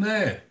 I'm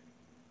there.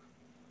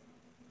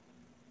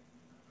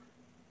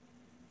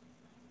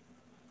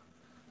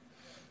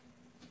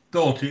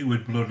 Thought it was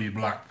bloody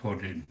black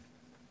pudding.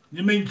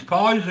 You mean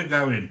pies are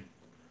going?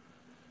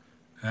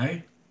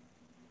 Hey?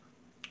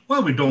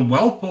 Well, we've done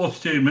well,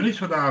 42 minutes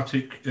without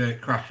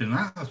it crashing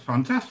that. That's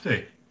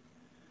fantastic.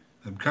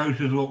 The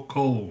coasters look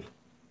cold.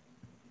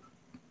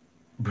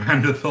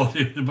 Brenda thought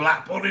it was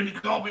black pudding.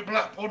 It can't be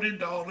black pudding,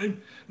 darling.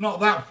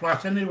 Not that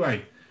flat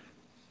anyway.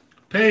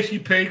 Percy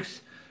Pigs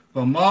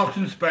from Marks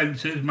and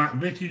Spencer's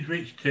McVitie's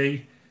Rich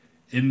Tea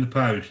in the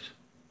post.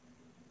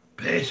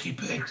 Percy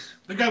Pigs.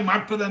 They go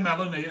mad for their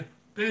melon here.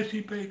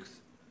 Percy Pigs.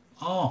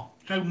 Oh,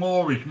 so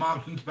Moorish,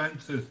 Marks and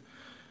Spencer's.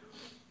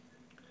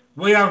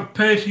 We have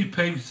Percy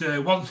Pigs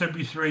once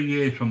every 3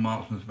 years from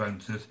Marks and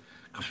Spencer's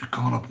because we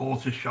can't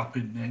afford to shop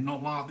in there.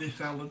 Not like this,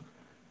 Ellen.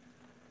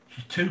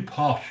 She's too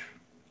posh.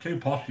 Too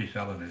posh, this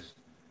Ellen is.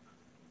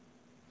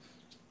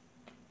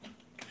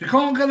 She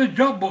can't get a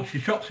job, but she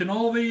shops in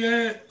all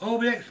the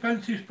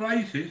expensive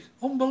places.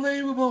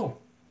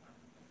 Unbelievable.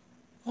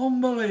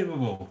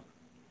 Unbelievable.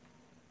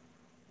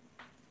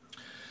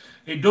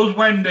 It does,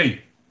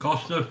 Wendy.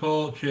 Cost a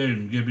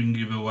fortune, giving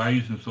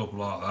giveaways and stuff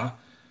like that.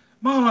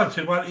 My lad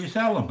said, why don't you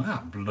sell them?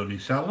 Ah, bloody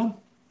sell them.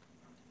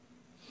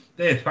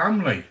 They're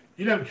family.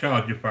 You don't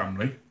charge your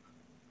family.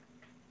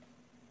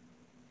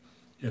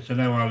 Yes, I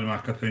know, Alan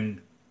Mac, I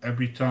think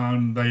every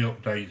time they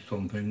update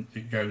something,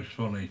 it goes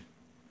funny.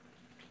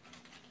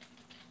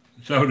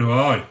 So do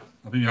I.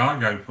 I think I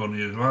go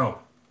funny as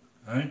well.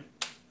 Eh?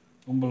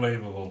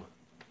 Unbelievable.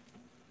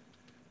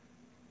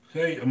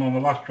 See, I'm on the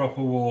last drop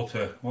of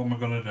water. What am I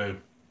going to do?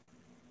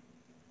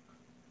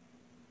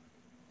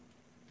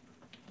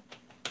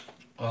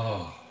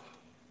 Oh.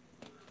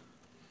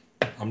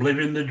 I'm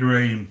living the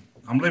dream.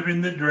 I'm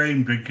living the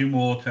dream, drinking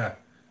water.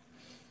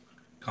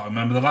 Can't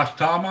remember the last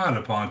time I had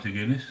a pint of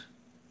Guinness.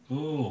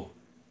 Oh,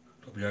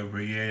 it'll be over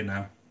a year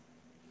now.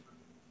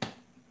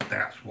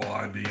 That's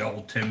why the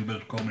old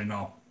timber's coming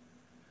off.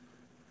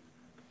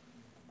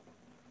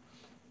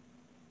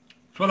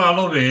 That's what I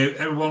love here,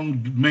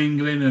 everyone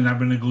mingling and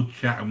having a good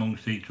chat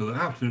amongst each other.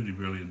 Absolutely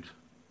brilliant.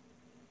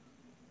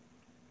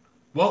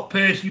 What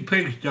Percy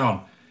Pigs,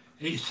 John?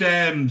 It's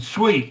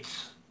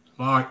sweets,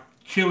 like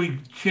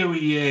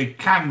chewy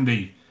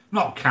candy.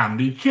 Not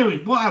candy,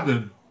 chewy, what are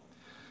they?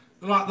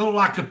 They're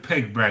like a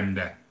pig,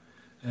 Brenda.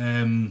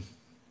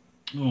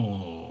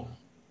 Oh.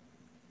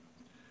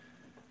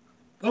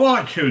 They're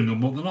like chewing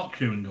gum, but they're not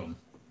chewing gum.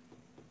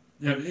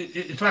 You know,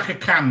 it's like a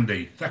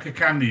candy. It's like a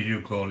candy, as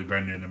you call it,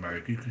 Brenda, in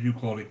America, because you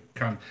call it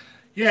candy.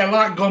 Yeah,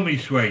 like gummy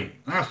sweet.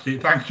 That's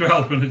it. Thanks for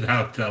helping us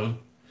out, Ellen.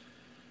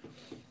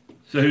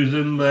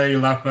 Susan Lee,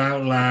 laugh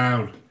out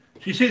loud.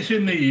 She sits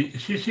in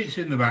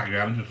the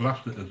background and just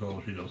laughs at us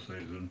all. She does,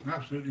 Susan.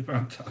 Absolutely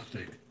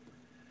fantastic.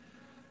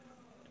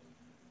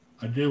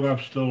 I do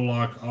have still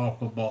like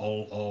half a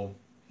bottle of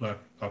laugh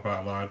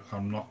out loud.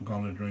 I'm not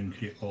gonna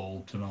drink it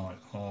all tonight.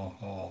 Ha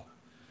ha.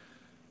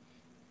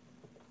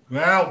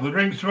 Well, the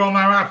drinks are on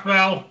now,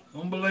 Raphael.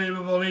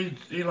 Unbelievable.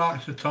 He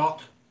likes a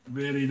tot.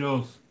 Really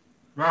does.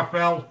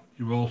 Raphael,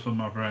 you're awesome,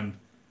 my friend.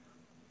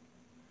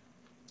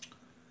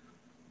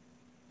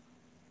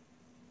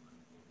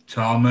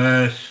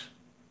 Thomas.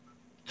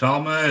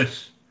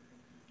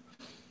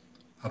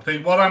 I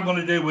think what I'm going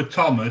to do with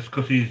Thomas,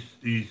 because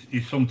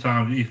he's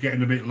sometimes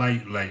getting a bit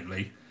late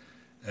lately.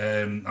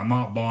 I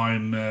might buy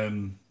him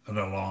an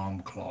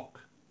alarm clock.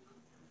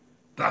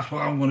 That's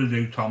what I'm going to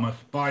do, Thomas.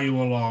 Buy you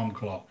an alarm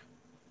clock.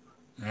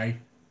 Hey?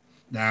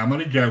 Nah, I'm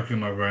only joking,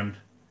 my friend.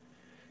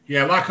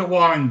 Yeah, like a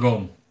wine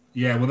gum.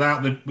 Yeah,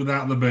 without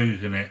the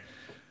booze in it.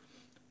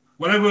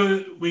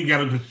 Whenever we get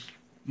them, because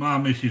my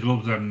missus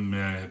loves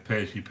them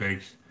Percy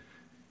pigs,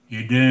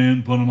 you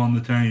don't put them on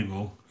the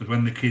table, because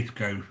when the kids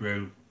go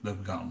through,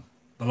 they've gone.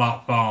 They're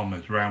like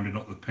farmers rounding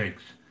up the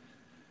pigs.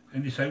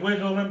 And you say,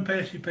 where's all them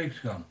Percy pigs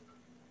gone?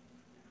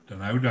 Don't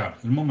know, Dad.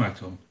 His mum ate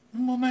them.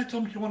 His mum ate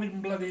them, she wasn't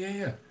even bloody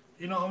here.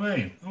 You know what I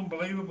mean?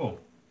 Unbelievable.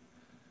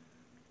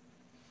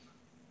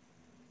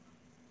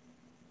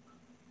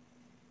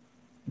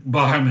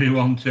 Buy me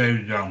one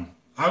too, John.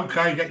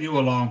 Okay, get you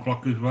alarm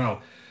clock as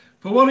well.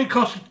 For what it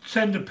costs to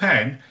send a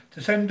pen,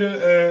 to send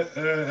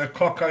a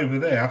clock over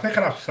there, I think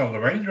I'd have to sell the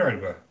Range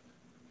Rover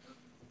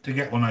to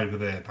get one over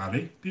there,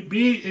 Paddy. It'd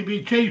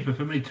be cheaper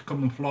for me to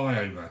come and fly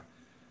over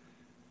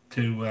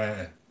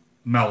to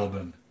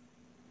Melbourne.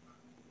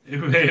 It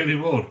really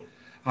would.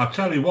 I'll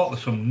tell you what,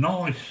 there's some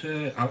nice...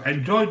 I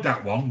enjoyed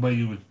that one where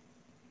you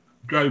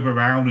drove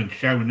around and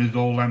showing us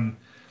all them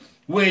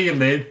where you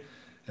live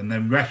and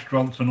then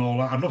restaurants and all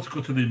that. I'd love to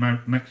go to the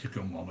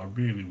Mexican one, I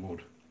really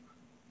would.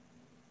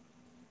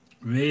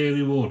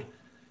 Really would.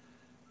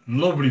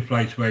 Lovely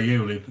place where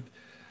you live.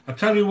 I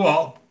tell you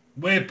what,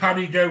 where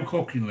Paddy Joe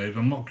Cooking lives,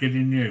 I'm not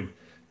kidding you,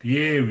 the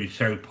area's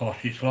so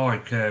posh, it's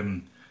like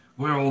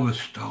where all the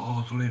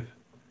stars live.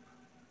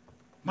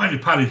 Mind you,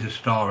 Paddy's a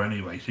star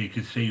anyway, so you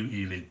can see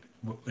he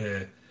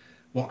lives,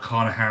 what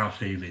kind of house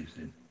he lives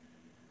in.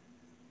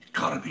 It's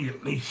got to be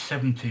at least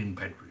 17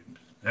 bedrooms,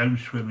 own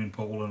swimming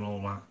pool and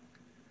all that.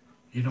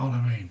 You know what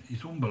I mean?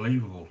 It's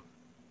unbelievable.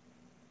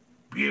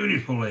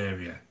 Beautiful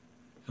area.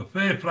 So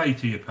fair play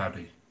to you,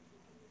 Paddy.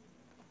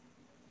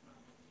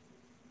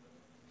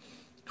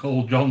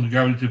 Cole John's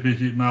going to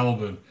visit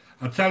Melbourne.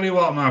 I tell you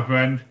what, my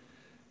friend,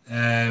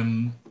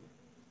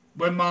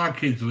 when my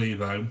kids leave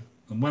home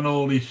and when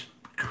all this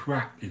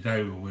crap is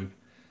over with,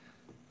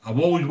 I've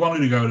always wanted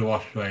to go to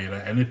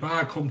Australia, and if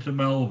I come to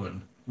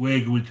Melbourne,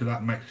 we're going to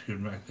that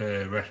Mexican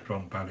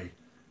restaurant, Paddy.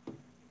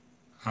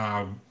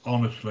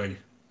 Honestly,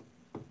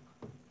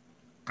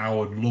 I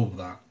would love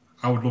that.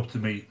 I would love to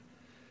meet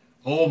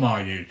all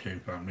my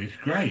YouTube family. It's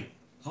great,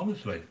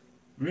 honestly,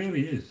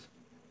 really is.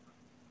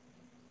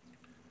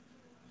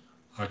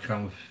 I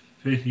can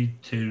fizzy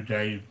 2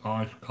 days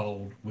ice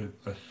cold with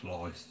a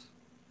slice.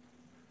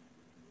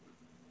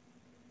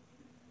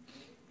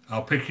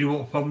 I'll pick you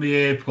up from the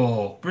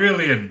airport.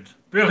 Brilliant,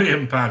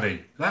 brilliant,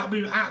 Paddy. That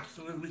would be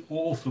absolutely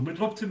awesome. We'd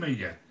love to meet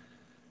you.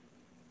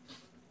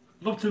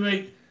 Love to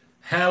meet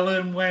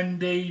Helen,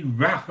 Wendy,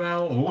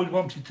 Raphael. I've always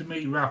wanted to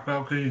meet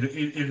Raphael because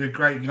he's a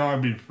great guy.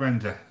 I've been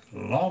friends a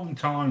long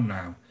time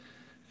now.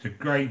 He's a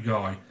great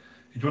guy.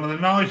 He's one of the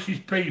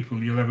nicest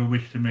people you'll ever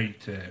wish to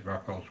meet,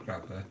 Raphael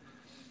Scrapper.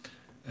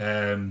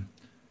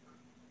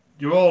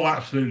 You're all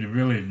absolutely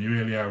brilliant. You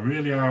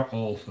really are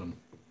awesome.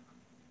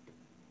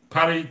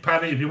 Paddy,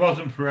 if he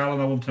wasn't for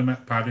Helen, I wouldn't have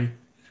met Paddy.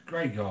 He's a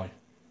great guy.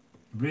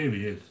 He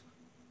really is.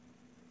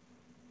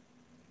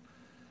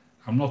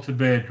 I'm not a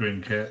beer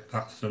drinker.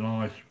 That's a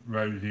nice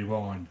rosy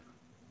wine.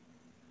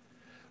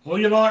 Oh,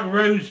 you like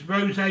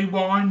rosé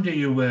wine, do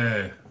you,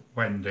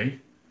 Wendy?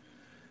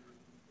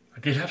 I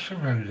did have some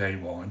rosé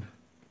wine.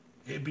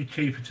 It'd be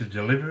cheaper to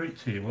deliver it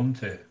to you,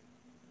 wouldn't it?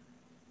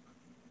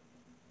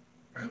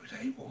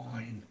 Rosé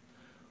wine.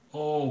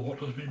 Oh, what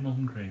does my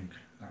mum drink?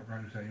 That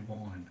rosé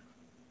wine.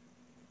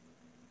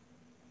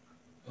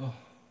 Oh.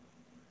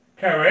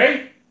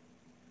 Kerry?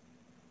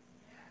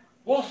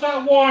 What's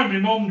that wine my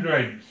mum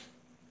drinks?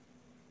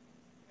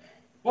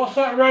 What's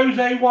that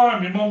rosé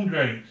wine my mum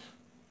drinks?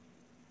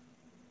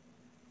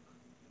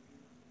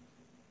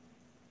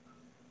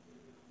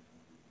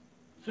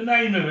 What's the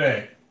name of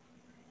it?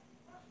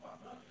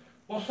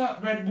 What's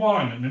that red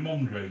wine that my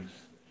mum drinks?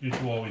 She used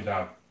to always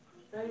have.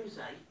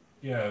 Rosé?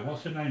 Yeah,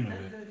 what's the name of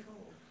it? Echo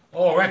Falls.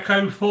 Oh,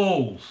 Echo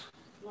Falls.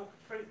 Like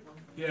a fruit one.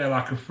 Yeah,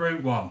 like a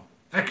fruit one.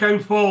 Echo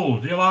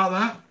Falls, do you like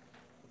that?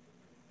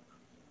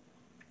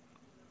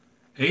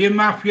 Ian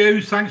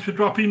Matthews, thanks for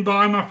dropping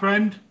by, my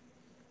friend.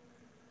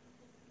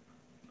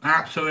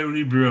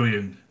 Absolutely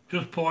brilliant.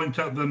 Just point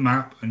at the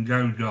map and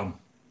go, John.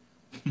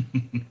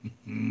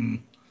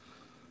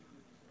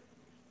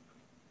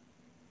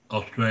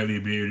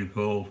 Australia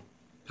beautiful.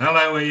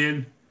 Hello,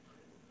 Ian.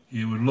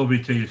 You would love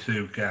it,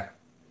 Isuka.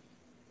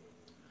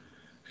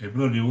 It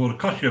bloody would. It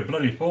cost you a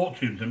bloody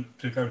fortune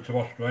to go to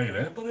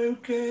Australia, but who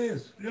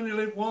cares? You only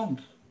live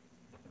once.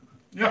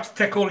 You have to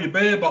take all your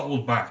beer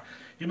bottles back.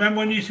 You remember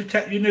when you used to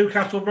take your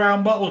Newcastle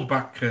Brown bottles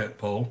back,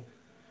 Paul?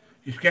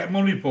 You used to get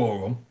money for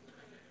them.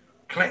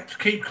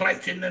 Keep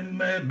collecting them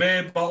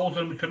beer bottles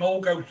and we can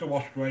all go to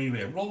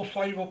Australia. We'll all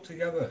save up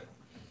together.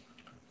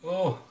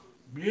 Oh,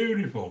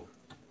 beautiful.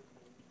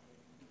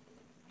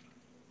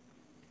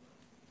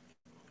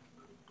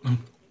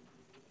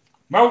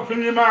 Melt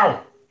in your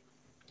mouth.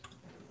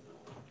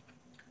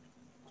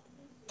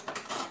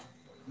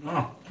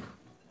 Oh.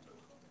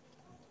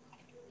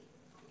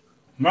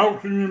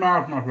 Melt in your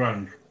mouth, my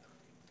friends.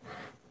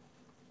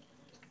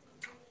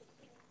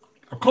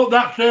 I cut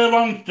that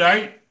sirloin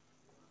steak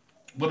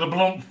with a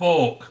blunt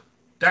fork.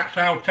 That's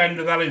how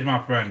tender that is,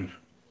 my friends.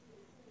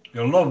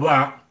 You'll love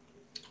that.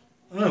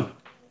 Oh.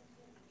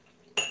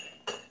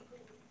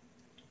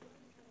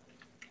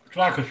 It's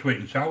like a sweet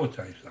and sour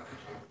taste, that is.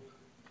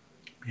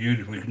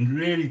 Beautiful. You can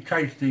really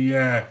taste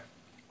the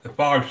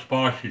 5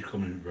 spices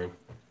coming through.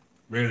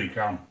 Really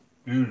can.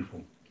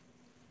 Beautiful.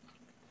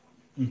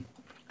 Mm.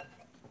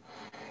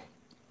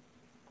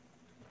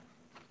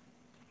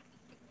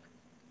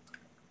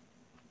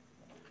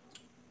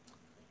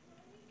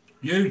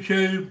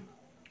 YouTube,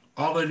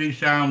 holiday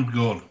sounds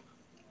good.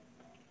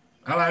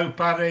 Hello,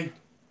 Paddy.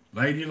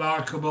 Lady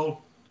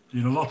Likeable.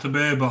 Seen a lot of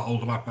beer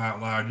bottles laugh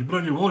out loud. You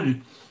bloody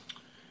would.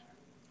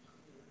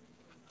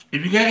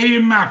 If you get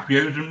Ian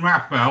Matthews and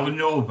Raphael in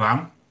your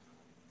van,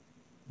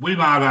 we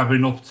might have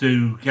enough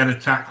to get a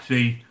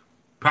taxi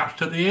perhaps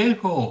to the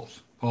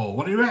airport. Paul,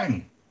 what do you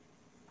reckon?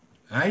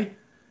 Hey?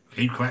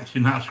 Keep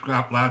collecting that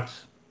scrap,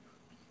 lads.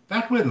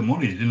 That's where the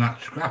money is, in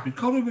that scrap. It's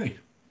got to be.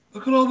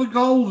 Look at all the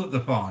gold that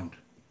they find.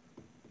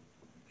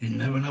 You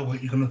never know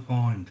what you're going to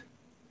find.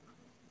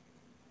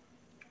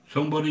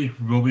 Somebody's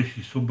rubbish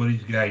is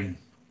somebody's gain.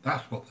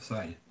 That's what they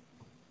say.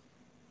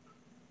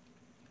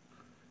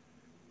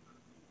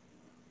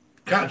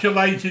 Catch you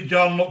later,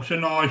 John. Looks a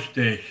nice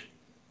dish.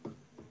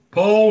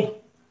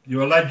 Paul,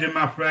 you're a legend,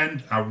 my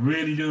friend. I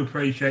really do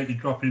appreciate you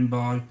dropping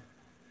by.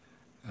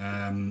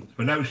 If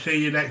I don't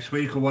see you next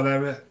week or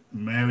whatever,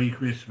 Merry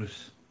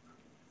Christmas.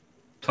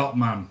 Top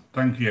man.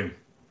 Thank you.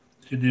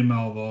 Sydney,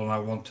 Melbourne, I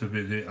want to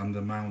visit, and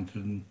the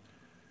mountain.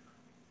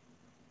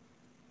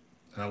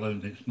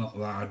 Helen, it's not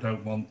that. I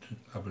don't want to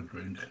have a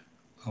drink.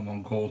 I'm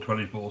on call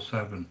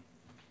 24/7.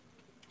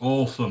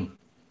 Awesome.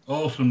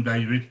 Awesome,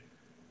 David.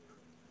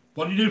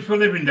 What do you do for a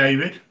living,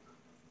 David?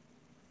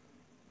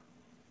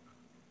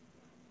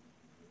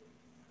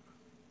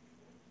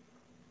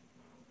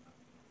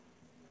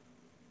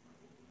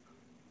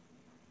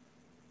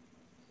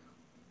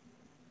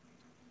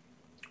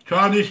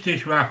 Try this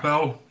dish,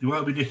 Raphael. You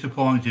won't be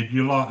disappointed.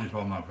 You'll like this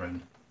one, my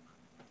friend.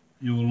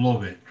 You will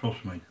love it,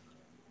 trust me.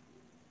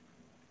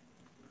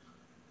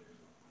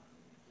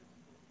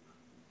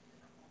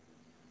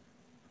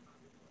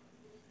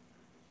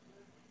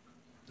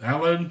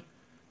 Helen,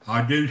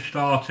 I do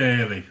start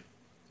early.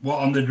 What,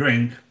 on the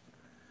drink?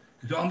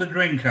 Is it on the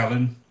drink,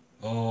 Helen?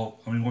 Or,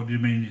 I mean, what do you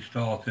mean you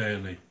start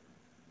early?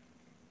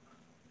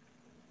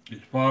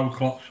 It's 5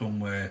 o'clock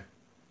somewhere,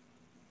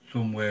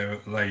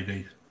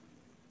 ladies.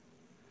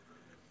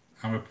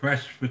 I'm a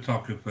press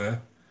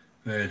photographer,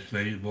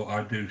 firstly, but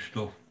I do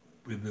stuff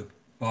with the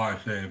fire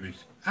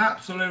service.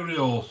 Absolutely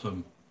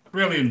awesome.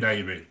 Brilliant,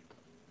 David.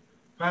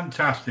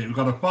 Fantastic. We've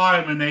got a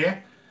fireman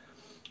here,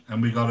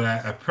 and we've got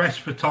a press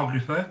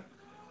photographer.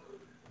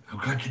 I'm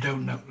glad you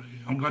don't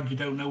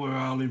know where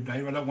I live,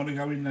 Dave. I don't want to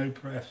go in no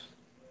press.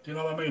 Do you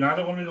know what I mean? I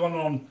don't want to go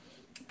on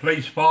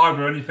Police 5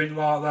 or anything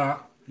like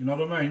that. You know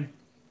what I mean?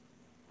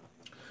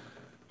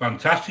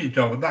 Fantastic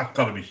job, and that's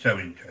got to be so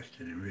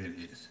interesting. It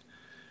really is.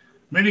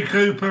 Minnie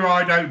Cooper,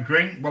 I don't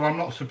drink. Well, I'm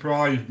not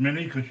surprised,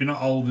 Minnie, because you're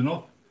not old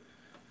enough.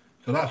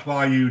 So that's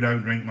why you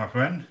don't drink, my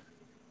friend.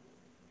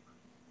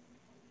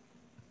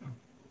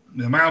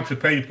 The amount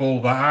of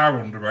people that are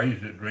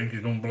underage that drink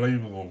is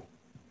unbelievable.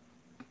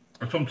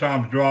 I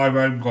sometimes drive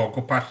home, go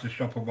past the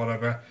shop or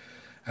whatever,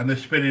 and they're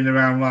spinning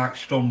around like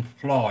stunned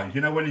flies.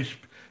 You know when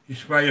you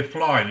spray a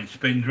fly and it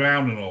spins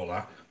round and all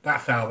that?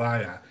 That's how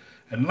they are.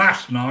 And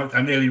last night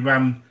I nearly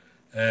ran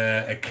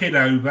a kid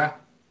over,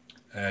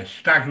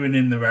 staggering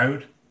in the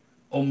road.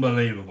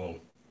 Unbelievable.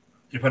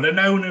 If I'd have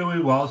known who he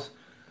was,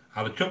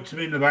 I'd have chucked him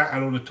in the back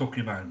and I would have took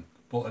him home.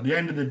 But at the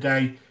end of the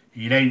day,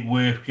 it ain't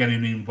worth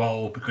getting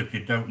involved because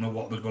you don't know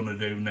what they're going to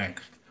do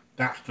next.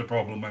 That's the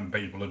problem when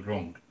people are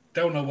drunk.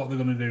 Don't know what they're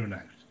going to do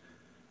next.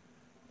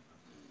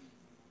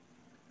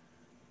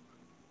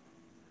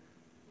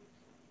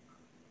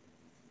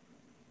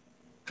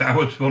 That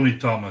was funny,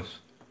 Thomas.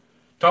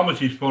 Thomas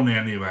is funny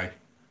anyway.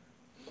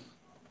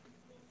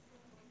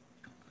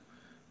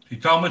 See,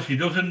 Thomas, he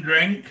doesn't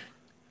drink.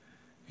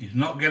 He's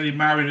not getting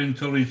married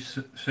until he's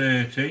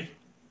 30.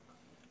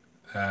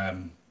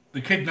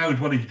 The kid knows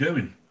what he's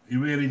doing. He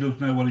really does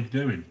know what he's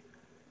doing.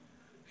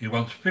 He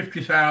wants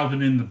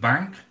 50,000 in the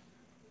bank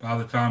by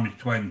the time he's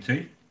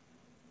 20.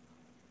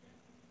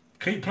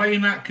 Keep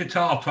playing that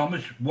guitar,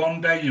 Thomas.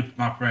 One day,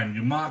 my friend,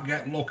 you might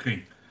get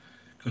lucky.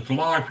 Because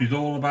life is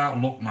all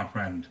about luck, my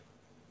friend.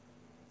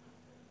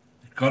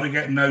 You've got to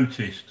get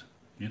noticed.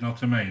 You know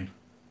what I mean?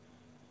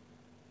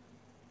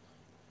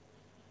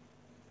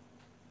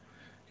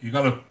 You've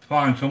got to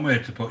find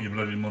somewhere to put your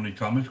bloody money,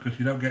 Thomas, because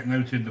you don't get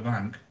noticed in the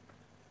bank.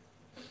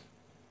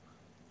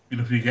 You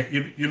know, if you get,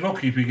 you're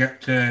lucky if you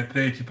get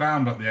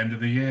 £30 at the end of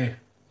the year.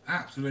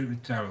 Absolutely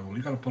terrible.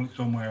 You've got to put it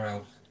somewhere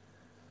else.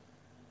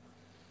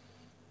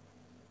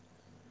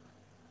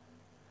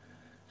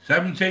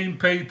 17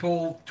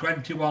 people,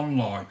 21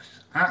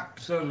 likes.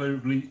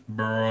 Absolutely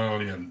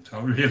brilliant.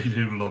 I really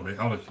do love it,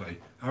 honestly.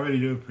 I really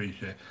do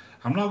appreciate it.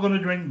 I'm not going to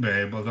drink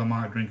beer, but I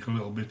might drink a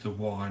little bit of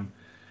wine.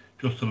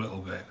 Just a little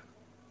bit.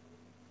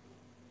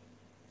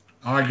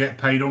 I get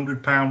paid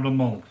 £100 a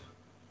month.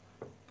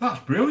 That's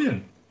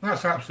brilliant.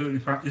 That's absolutely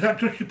fine. Is that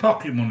just your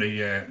pocket money,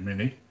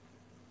 Minnie?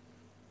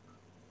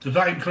 Does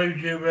that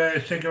include your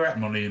cigarette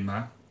money in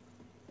that?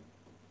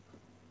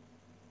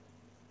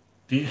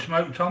 Do you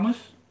smoke, Thomas?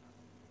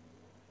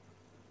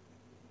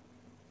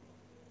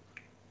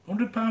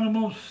 £100 a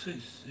month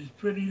is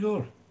pretty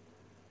good.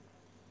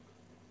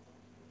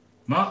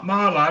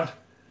 My lad,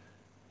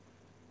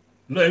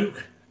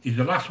 Luke, he's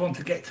the last one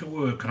to get to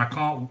work and I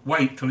can't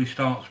wait till he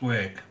starts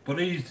work. But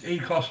he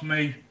cost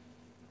me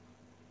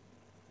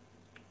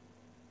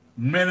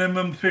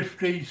minimum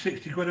 50,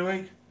 60 quid a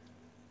week.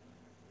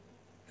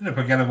 And if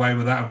I get away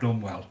with that, I've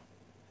done well.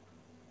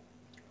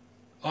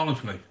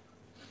 Honestly.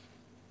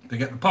 They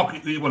get the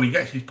pocket, well, he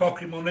gets his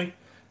pocket money,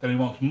 then he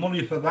wants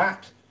money for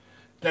that,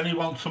 then he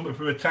wants something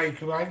for a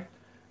takeaway,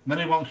 then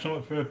he wants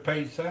something for a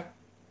pizza,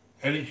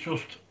 and it's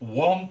just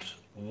want.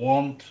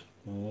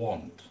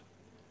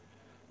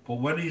 But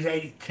when he's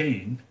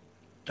 18,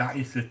 that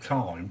is the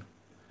time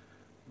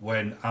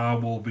when I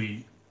will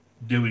be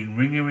doing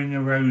ring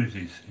a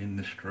roses in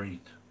the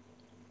street.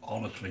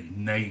 Honestly,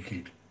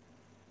 naked.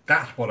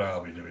 That's what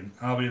I'll be doing.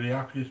 I'll be the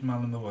happiest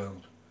man in the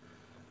world.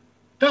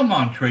 Don't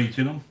mind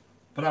treating them,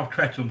 but I've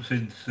treated them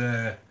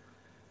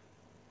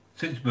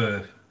since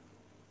birth.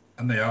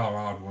 And they are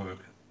hard work.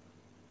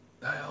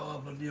 They are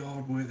bloody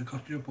hard work. They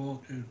cost you a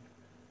fortune.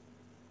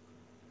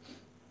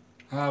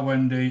 Hi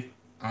Wendy,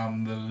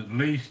 I'm the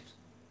least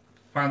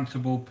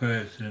fanciful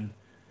person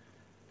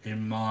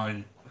in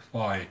my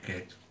fire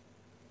kit.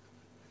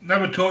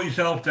 Never talk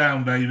yourself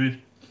down,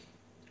 David.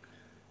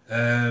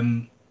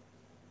 You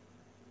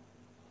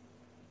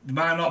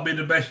might not be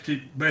the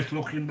best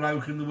looking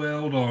bloke in the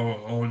world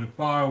or in the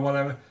fire or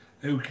whatever.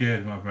 Who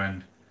cares, my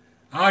friend?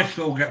 I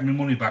still get my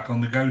money back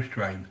on the ghost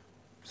train.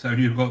 So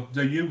you've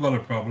got a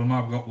problem,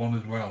 I've got one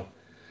as well.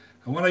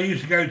 And when I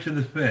used to go to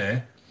the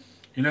fair,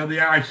 you know, the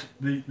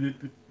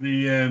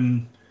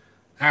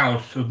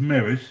house of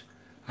mirrors,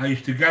 I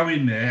used to go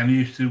in there and I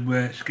used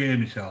to scare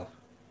myself.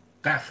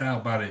 That's how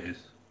bad it is.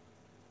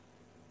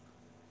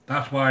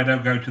 That's why I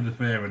don't go to the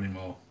fair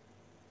anymore.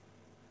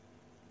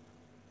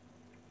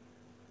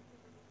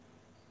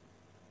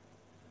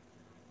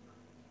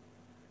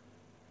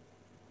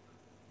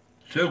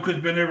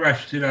 Suka's been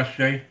arrested, has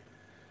she?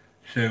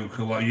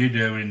 Suka, what are you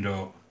doing,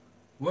 Doc?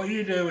 What are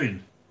you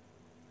doing?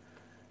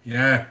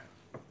 Yeah,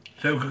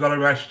 Suka got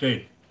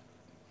arrested.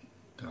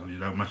 Tell you,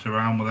 don't mess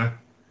around with her.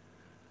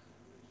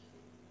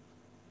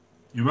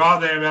 You're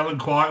right there, Ellen.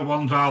 Quiet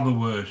ones are the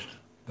worst.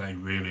 They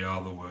really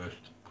are the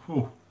worst.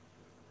 Whew.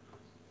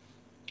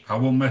 I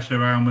won't mess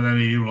around with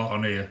any of you lot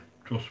on here.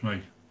 Trust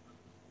me.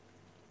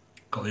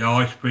 Got the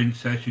Ice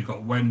Princess. You've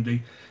got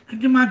Wendy.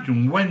 Could you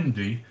imagine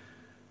Wendy,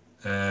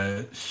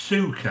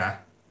 Suka,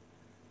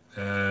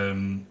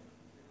 and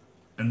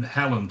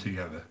Helen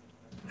together?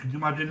 Could you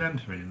imagine them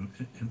three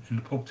in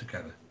the pub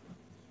together?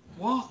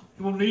 What?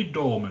 You wouldn't need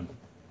doormen.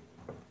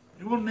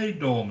 You wouldn't need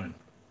doormen.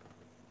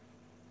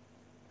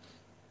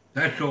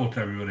 They'll sort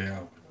everybody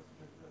out.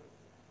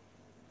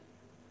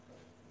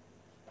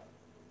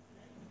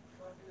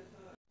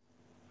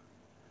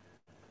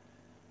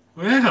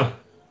 Well,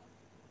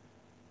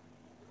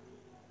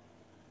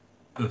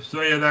 the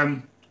three of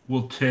them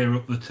will tear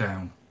up the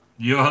town.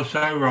 You are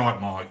so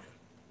right, Mike.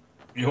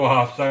 You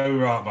are so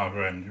right, my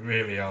friend. You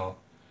really are.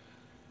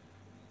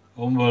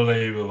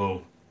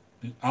 Unbelievable.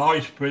 The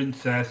Ice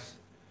Princess.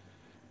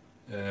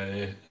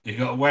 You've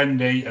got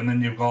Wendy, and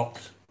then you've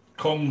got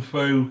Kung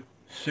Fu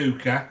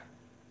Suka.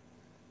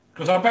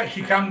 Because I bet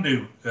she can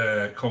do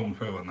Kung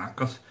Fu and that.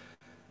 Because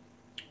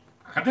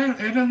I don't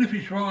know if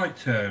it's right,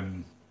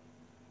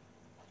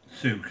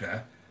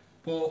 Suka,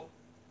 but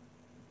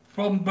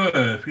from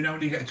birth, you know,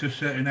 when you get to a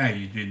certain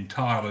age in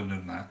Thailand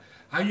and that,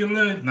 how you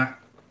learn that,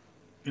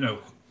 you know,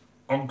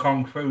 on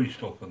Kung Fu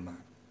stuff and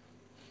that.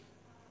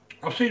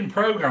 I've seen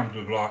programs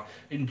of like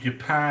in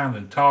Japan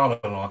and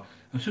Thailand, like,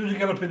 as soon as they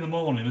get up in the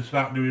morning, they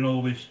start doing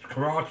all this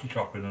karate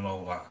chopping and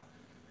all that,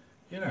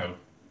 you know,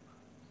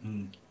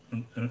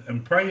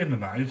 and praying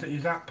and that.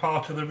 Is that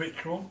part of the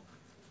ritual?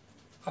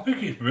 I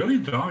think it's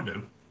brilliant. I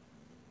do.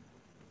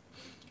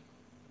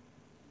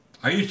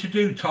 I used to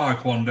do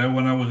Taekwondo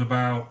when I was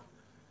about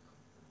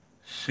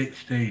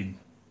 16.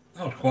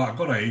 That was quite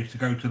good. I used to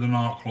go to the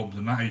nightclubs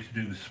and that. I used to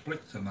do the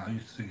splits and that. I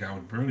used to think I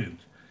was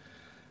brilliant.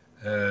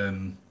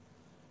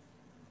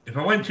 If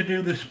I went to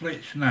do the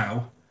splits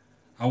now,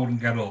 I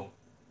wouldn't get up.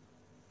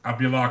 I'd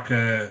be like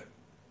a,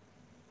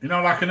 you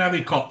know, like an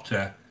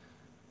helicopter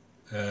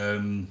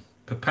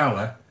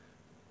propeller.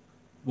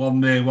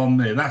 One there, one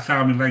there. That's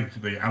how my legs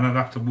would be. And I'd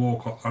have to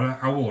walk,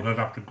 I'd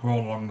have to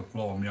crawl along the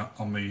floor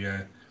on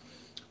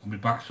my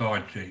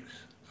backside cheeks.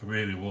 I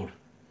really would.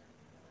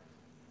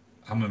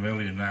 I'm a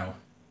million now.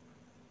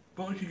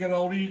 But as you get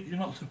older, you're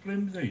not so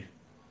flimsy.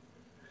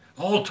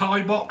 All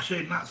Thai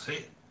boxing, that's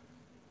it.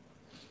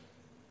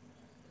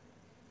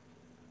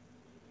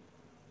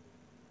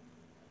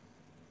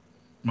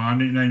 My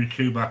nickname is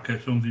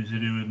Chewbacca, something to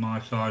do with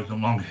my size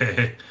and long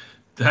hair.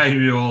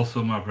 Dave, you're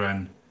awesome, my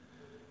friend.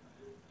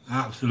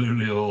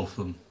 Absolutely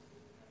awesome.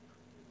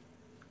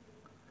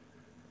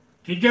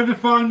 Did you ever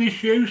find this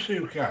shoe,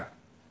 Suka?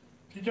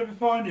 Did you ever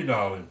find it,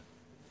 darling?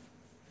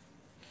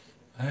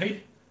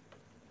 Hey?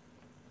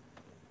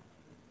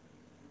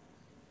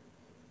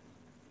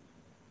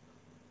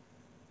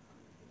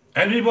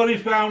 Anybody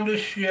found a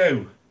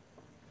shoe?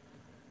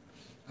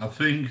 I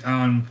think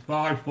I'm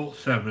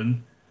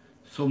 5'7",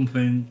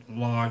 something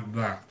like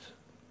that.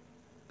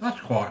 That's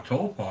quite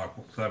tall,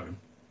 5'7".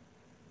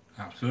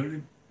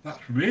 Absolutely.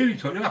 That's really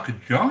tall. You're like a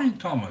giant,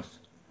 Thomas.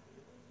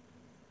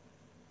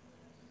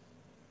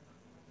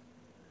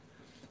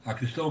 I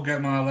can still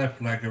get my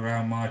left leg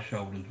around my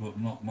shoulders, but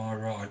not my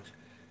right.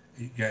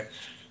 It gets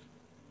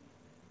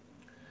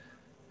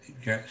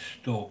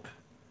stuck.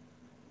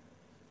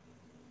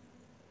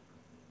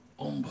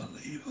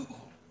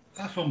 Unbelievable.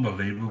 That's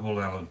unbelievable,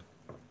 Ellen.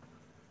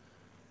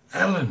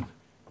 Ellen,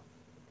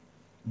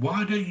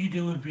 why don't you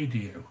do a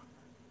video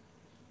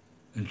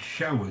and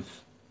show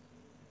us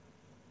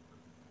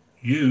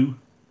you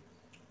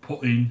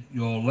putting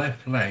your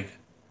left leg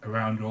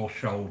around your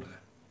shoulder?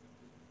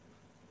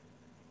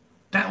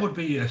 That would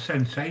be a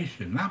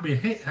sensation. That'd be a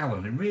hit,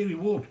 Helen. It really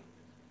would.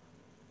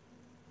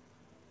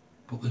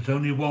 But there's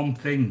only one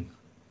thing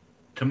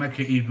to make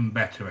it even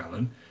better,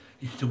 Ellen,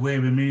 is to wear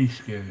a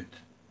miniskirt.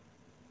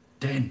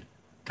 Then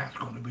that's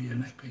going to be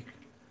an epic.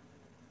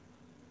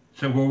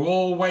 So we're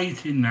all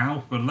waiting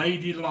now for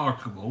Lady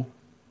Likeable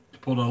to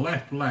put her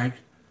left leg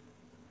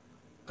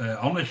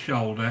on her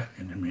shoulder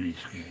in a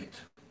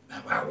miniskirt.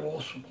 Now how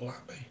awesome will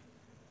that be?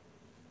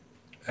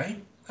 Hey,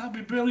 that'd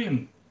be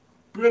brilliant.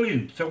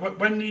 Brilliant. So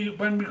when we're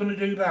going to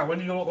do that? When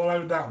are you going to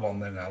upload that one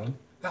then, Alan?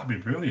 That'd be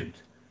brilliant.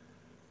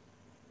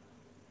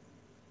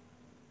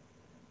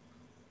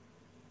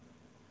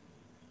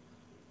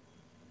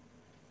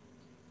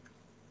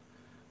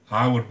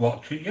 I would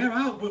watch it.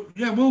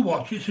 Yeah, we'll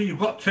watch it. So you've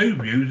got 2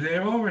 views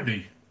there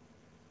already.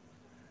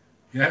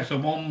 Yeah, so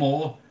one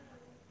more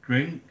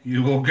drink,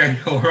 you will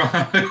get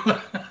alright.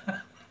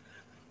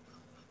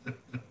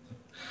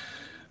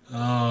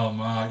 Oh,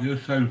 Mark, you're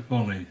so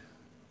funny.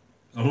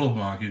 I love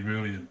Mark, he's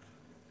brilliant.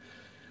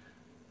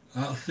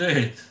 That's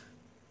it.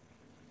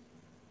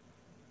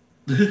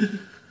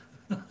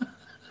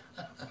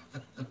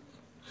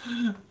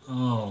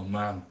 Oh,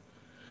 man.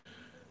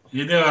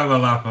 You do have a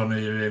laugh on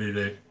it, you really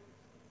do.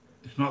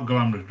 It's not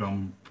glamorous,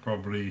 John,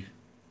 probably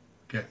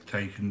get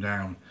taken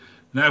down.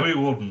 No, it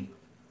wouldn't.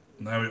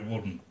 No, it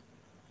wouldn't.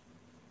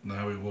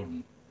 No, it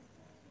wouldn't.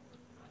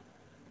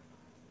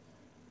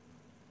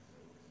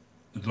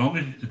 As long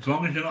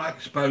as you're not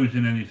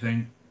exposing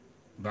anything,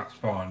 that's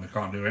fine. They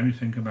can't do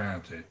anything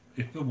about it.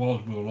 If there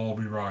was, we'll all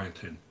be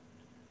rioting.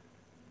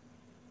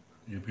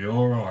 You'll be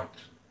alright.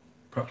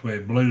 Perhaps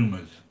wear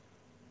bloomers.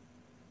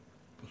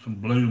 Put some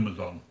bloomers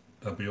on.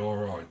 They'll be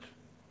alright.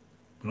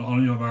 But not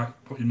only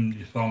about putting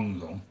your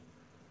thongs on,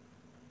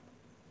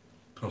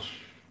 because,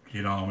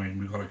 you know what I mean,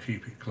 we've got to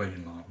keep it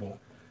clean like, but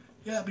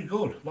yeah, it'd be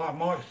good. Like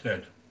Mike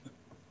said,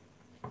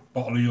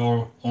 bottle of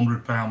your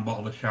 £100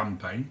 bottle of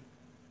champagne,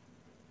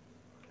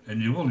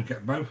 and you will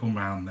get both of them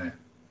round there.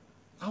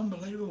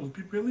 Unbelievable, it'd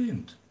be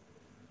brilliant.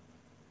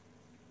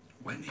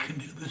 When you can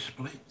do the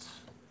splits.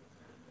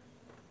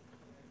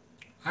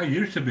 I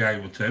used to be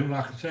able to,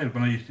 like I said,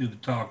 when I used to do the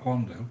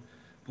taekwondo,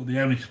 but the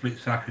only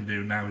splits I can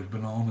do now is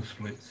banana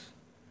splits.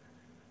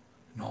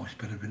 Nice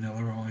bit of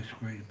vanilla ice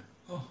cream.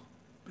 Oh,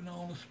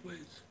 banana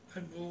splits.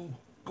 Oh,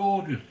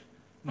 gorgeous.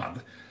 No, I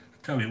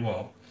tell you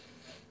what,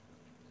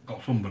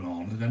 got some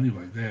bananas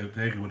anyway. They're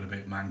going a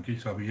bit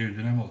manky, so I'll be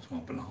using them all the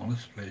time. Banana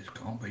splits,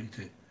 can't beat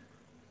it.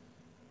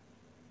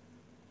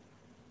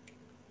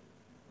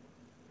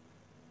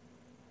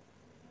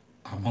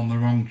 I'm on the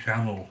wrong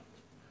channel.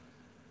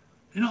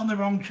 You're not on the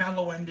wrong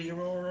channel, Wendy. You're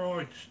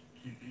alright.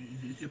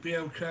 You'll be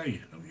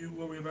okay. Don't you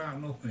worry about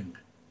nothing.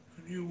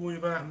 Don't you worry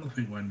about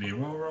nothing, Wendy.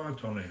 You're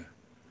alright on here.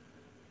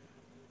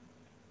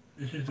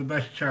 This is the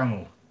best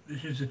channel.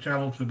 This is the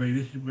channel to be.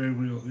 This is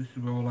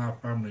where all our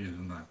family is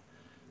and that.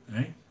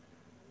 Eh?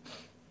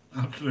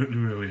 Absolutely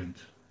brilliant.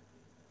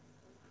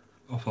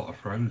 I thought I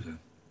froze then.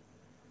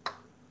 I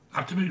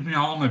have to move my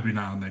arm every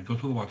now and then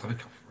because otherwise I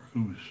think I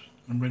froze.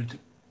 I'm ready to,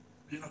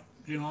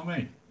 you know what I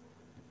mean?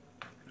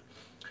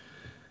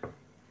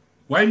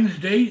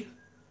 Wednesday,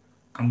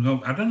 I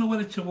don't know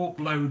whether to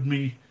upload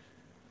me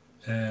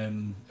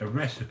a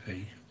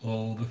recipe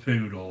or the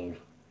food haul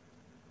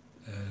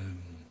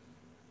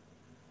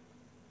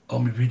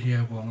on my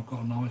video one. I've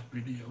got a nice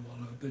video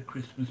one at the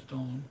Christmas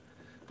time,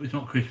 but it's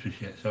not Christmas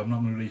yet, so I'm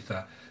not going to release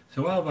that.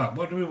 So how about,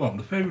 what do we want?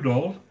 The food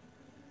haul,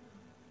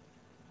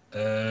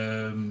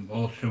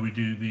 or shall we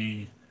do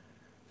the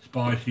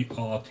spicy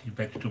hearty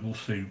vegetable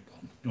soup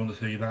one? You want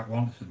to see that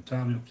one? It's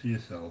entirely up to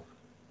yourself.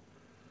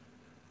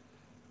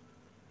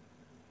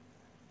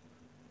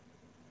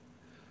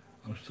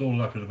 I'm still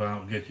laughing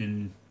about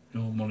getting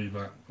your money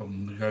back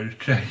from the ghost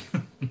chain.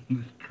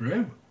 It's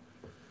true.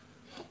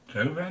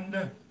 So,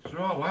 Venda,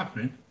 start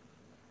laughing.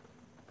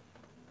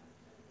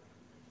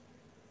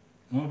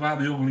 What about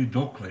the ugly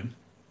duckling?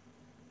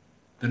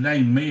 They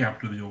named me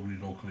after the ugly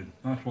duckling.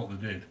 That's what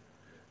they did.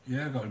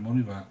 Yeah, I got your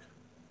money back.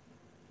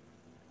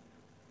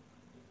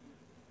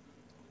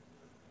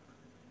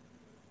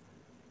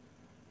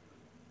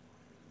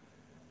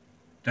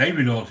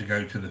 David ought to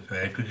go to the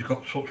fair because he's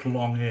got such a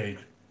long ear.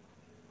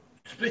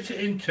 Split it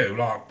in two,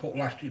 like put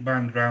elastic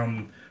bands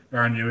round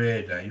your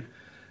ear, Dave,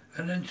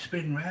 and then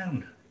spin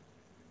round.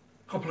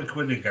 A couple of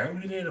quid ago,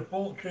 you need a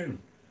fortune.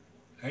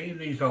 Hey, in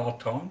these hard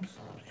times,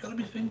 you've got to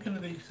be thinking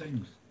of these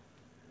things.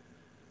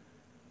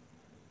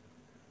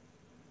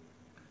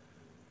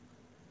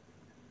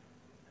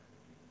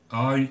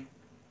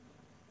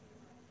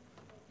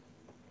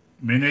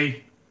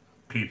 Minnie,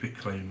 keep it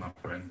clean, my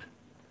friend.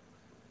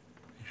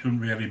 You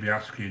shouldn't really be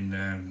asking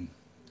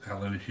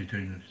Helen if she's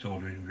still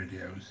doing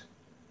videos.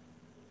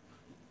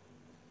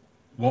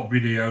 What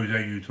videos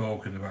are you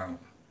talking about?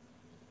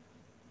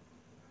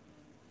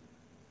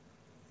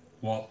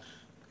 What,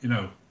 you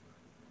know?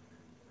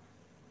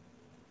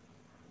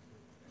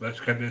 Let's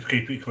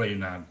keep it clean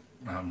now,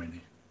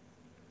 Minnie.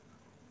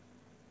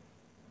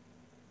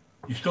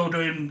 You're still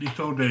doing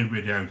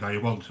videos, are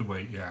you, once a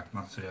week? Yeah,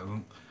 that's it.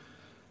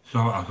 So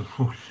I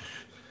was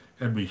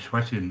get me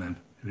sweating then.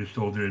 If you're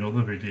still doing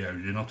other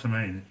videos, you know what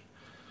I mean?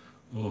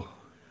 Oh,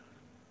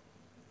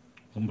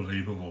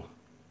 unbelievable.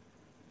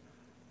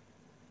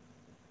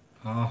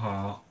 Ha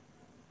ha.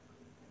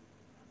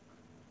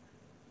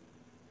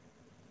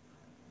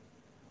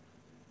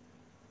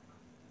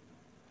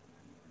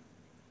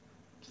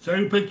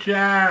 Super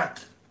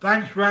chat.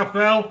 Thanks,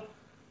 Raphael.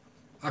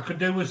 I could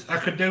do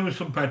with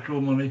some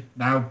petrol money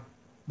now.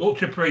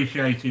 Much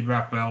appreciated,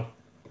 Raphael.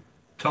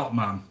 Top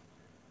man.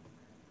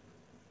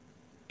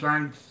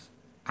 Thanks.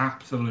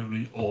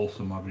 Absolutely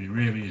awesome of you.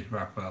 Really is,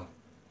 Raphael.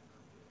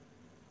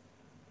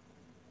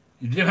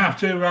 You didn't have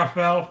to,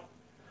 Raphael.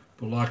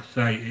 But like I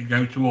say, it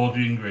goes towards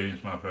the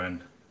ingredients, my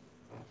friend.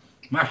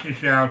 Massive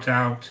shout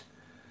out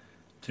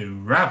to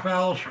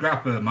Raphael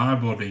Scrapper, my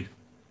buddy.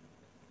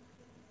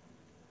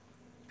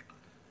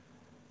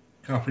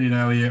 Kathleen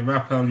Elliott,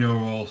 Raphael, you're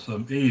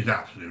awesome. He's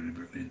absolutely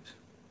brilliant.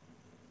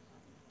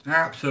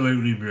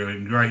 Absolutely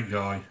brilliant. Great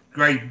guy.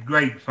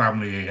 Great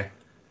family here.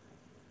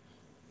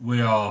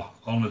 We are,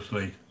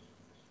 honestly.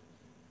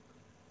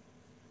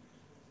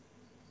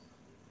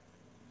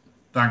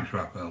 Thanks,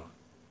 Raphael.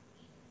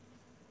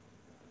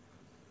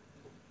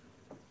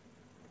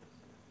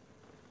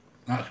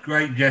 That's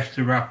great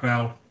gesture,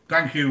 Raphael.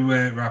 Thank you,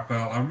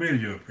 Raphael. I really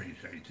do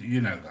appreciate it.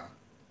 You know that.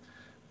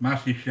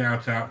 Massive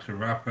shout out to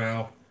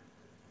Raphael.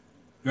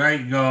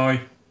 Great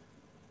guy.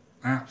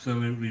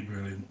 Absolutely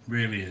brilliant.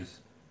 Really is.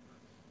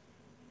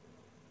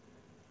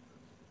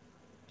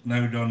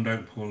 No, Don,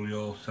 don't pull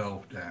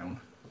yourself down.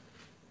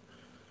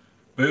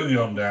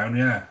 Boogie on down,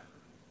 yeah.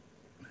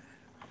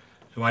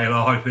 It's the way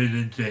life is,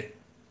 isn't it?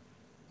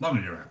 As long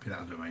as you're happy,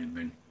 that's the main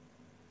thing.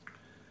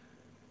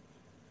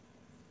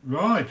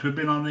 Right, we've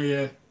been on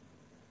here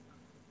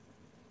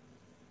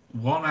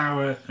 1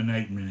 hour and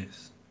 8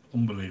 minutes.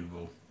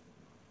 Unbelievable.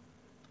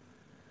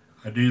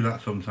 I do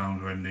that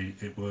sometimes when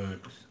it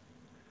works.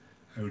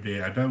 Oh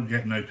dear, I don't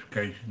get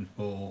notifications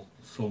for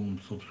some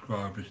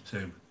subscribers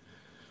too.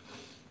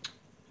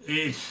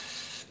 It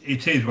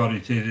is what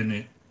it is, isn't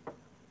it?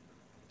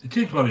 It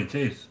is what it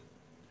is.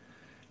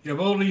 You have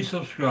all these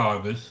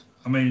subscribers.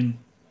 I mean,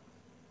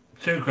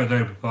 Suka's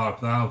over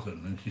 5,000,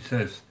 and she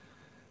says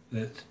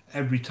that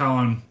every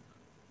time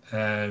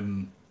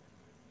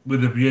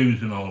with the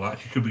views and all that,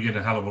 she could be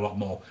getting a hell of a lot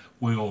more.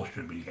 We all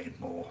should be getting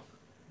more.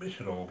 We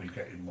should all be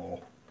getting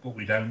more, but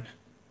we don't.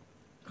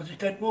 Because it's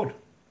dead wood.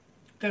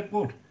 Dead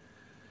wood.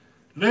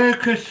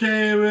 Lucas,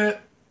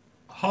 Sarah,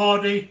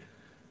 Hardy,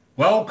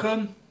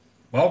 welcome.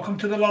 Welcome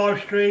to the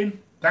live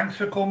stream. Thanks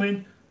for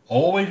coming.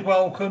 Always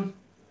welcome.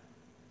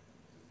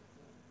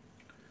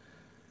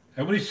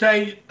 Everybody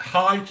say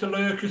hi to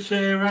Lurker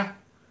Sarah.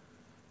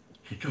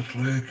 She's just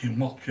lurking,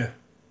 watch her.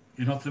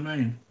 You know what I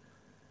mean?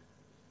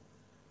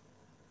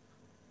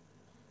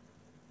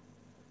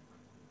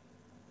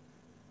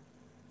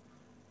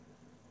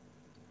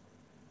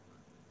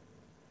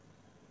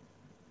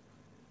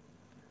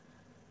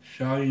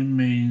 Shine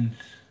means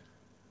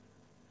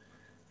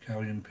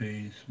carrying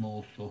peas,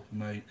 small stuff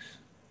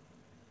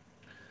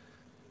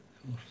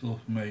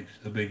makes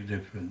a big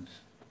difference.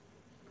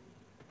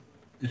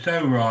 You're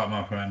so right,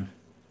 my friend.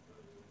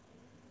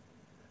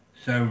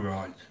 So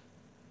right.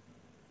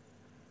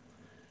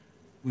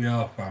 We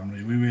are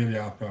family, we really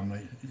are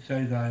family. It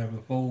says I have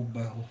a full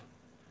bell.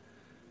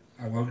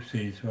 I won't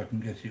see it so I can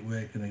get it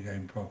working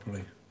again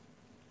properly.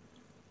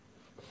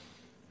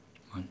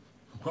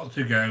 I've got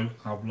to go,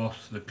 I've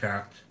lost the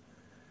cat.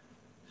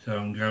 So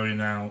I'm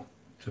going out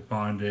to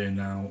find her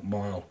now,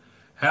 Moyle.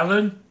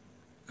 Helen,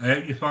 I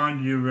hope you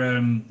find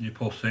your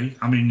pussy.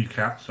 I mean your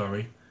cat,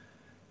 sorry.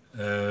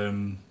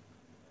 And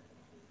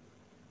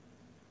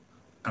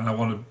I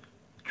want to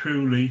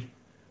truly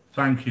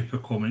thank you for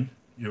coming.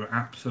 You're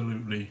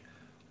absolutely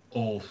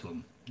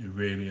awesome. You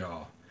really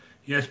are.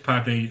 Yes,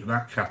 Paddy,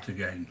 that cat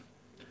again.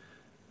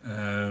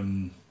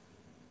 I've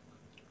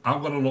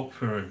got to look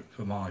for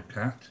my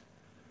cat.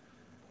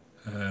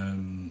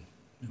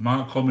 It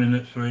might come in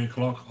at 3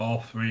 o'clock,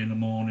 3:30 in the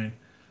morning,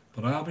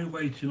 but I'll be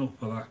waiting up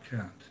for that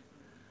cat.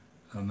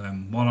 And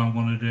then what I'm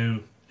going to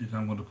do is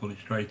I'm going to put it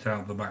straight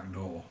out the back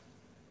door.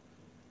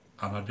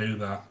 And I do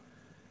that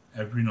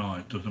Every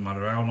night, doesn't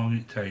matter how long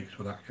it takes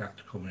for that cat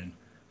to come in,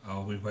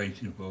 I'll be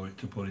waiting for it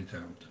to put it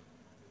out.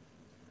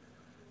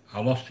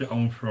 I lost it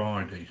on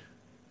Friday.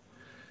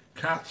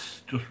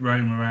 Cats just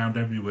roam around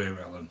everywhere,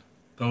 Ellen.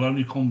 They'll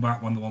only come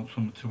back when they want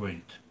something to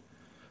eat.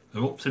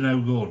 They're up to no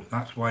good.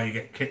 That's why you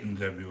get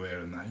kittens everywhere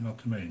and that, you know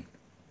what I mean?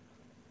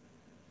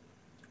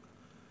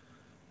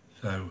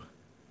 So,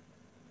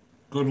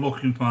 good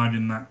luck in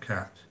finding that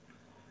cat.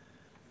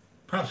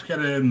 Perhaps get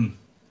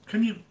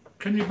can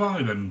you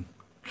buy them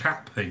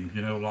cat things,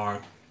 you know,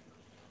 like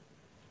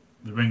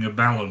they ring a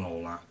bell and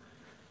all that,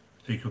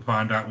 so you can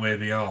find out where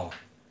they are.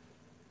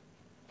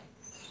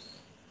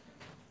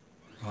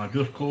 I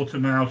just caught a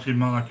mouse in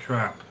my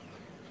trap.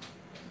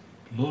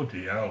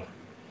 Bloody hell.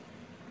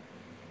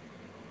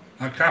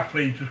 That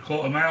Kathleen just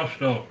caught a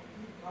mouse up.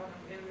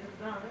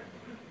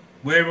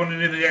 We're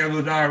running in the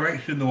other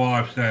direction, the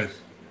wife says.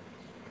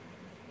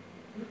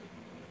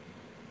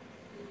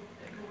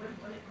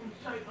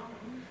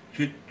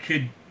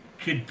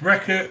 She'd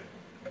break a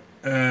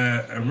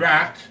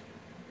rat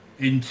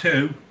in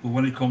two, but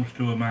when it comes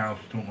to a mouse,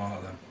 don't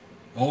like them.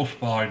 All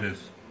spiders.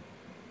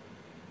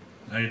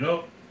 There you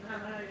go.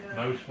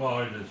 No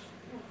spiders.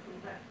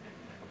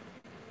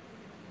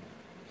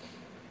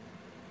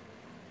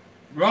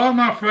 Right,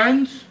 my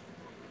friends.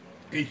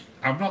 It's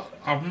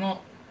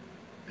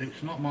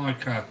not my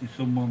cat. It's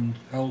someone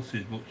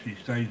else's, but she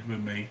stays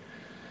with me.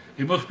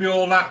 It must be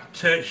all that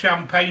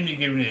champagne you're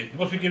giving it. You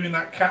must be giving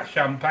that cat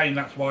champagne.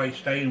 That's why it's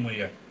staying with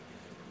you.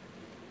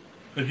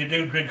 Because you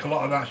do drink a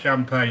lot of that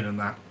champagne and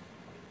that.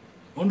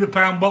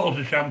 £100 bottles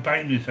of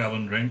champagne you sell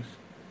and drinks.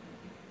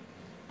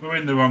 We're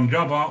in the wrong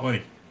job, aren't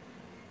we?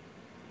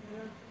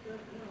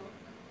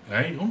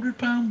 Hey,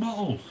 £100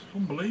 bottles.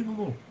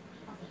 Unbelievable.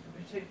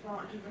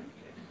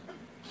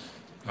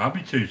 I'd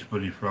be too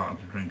bloody frightened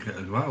to drink it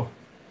as well.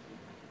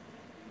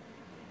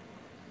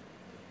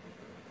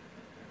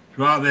 It's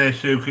right there,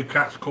 Suka.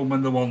 Cats come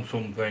when they want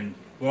something.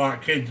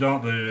 Like kids,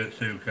 aren't they,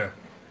 Suka?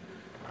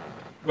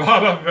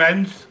 Right, my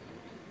friends.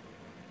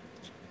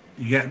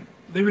 You get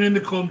living in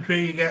the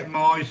country, you get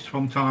mice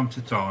from time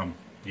to time.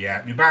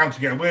 Yeah, you're bound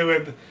to get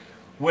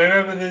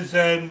wherever there's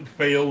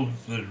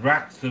fields, there's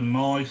rats and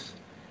mice.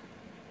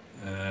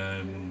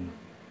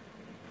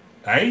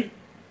 Hey?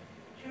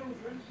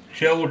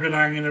 Children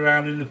hanging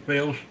around in the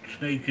fields,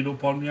 sneaking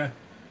up on you.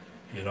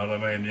 You know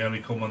what I mean? They only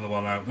come when they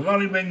want out. They'll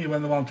only ring you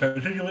when they want out.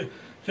 As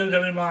soon as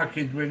any of my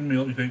kids ring me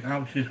up, you think,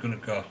 how much is this going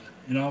to cost?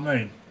 You know what I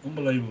mean?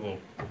 Unbelievable.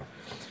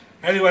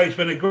 Anyway, it's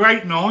been a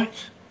great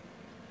night.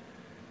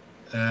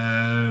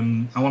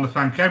 I want to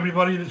thank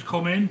everybody that's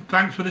come in.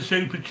 Thanks for the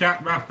super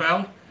chat,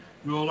 Raphael.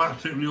 You're all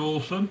absolutely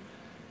awesome.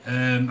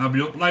 I'll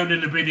be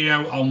uploading the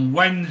video on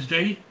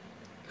Wednesday.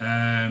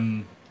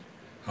 I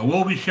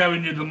will be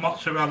showing you the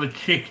mozzarella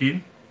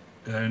chicken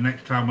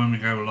next time when we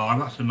go live.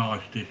 That's a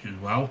nice dish as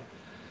well.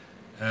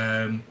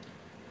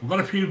 We've got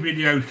a few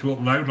videos to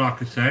upload,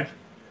 like I said.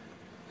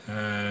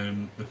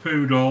 The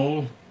food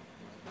haul.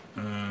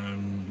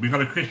 We've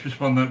got a Christmas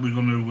one that we're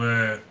going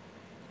to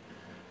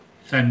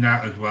send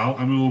out as well,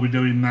 and we will be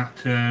doing that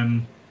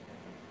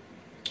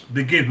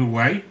the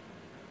giveaway.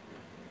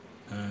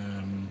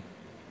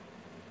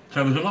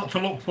 So there's a lot to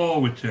look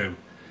forward to.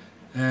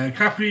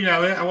 Kathleen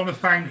Elliott, I want to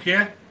thank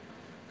you.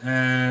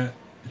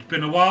 It's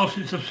been a while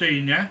since I've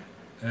seen you,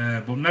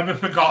 but never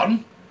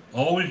forgotten.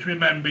 Always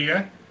remember you.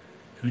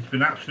 And it's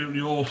been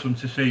absolutely awesome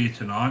to see you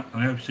tonight.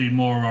 I hope to see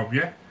more of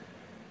you.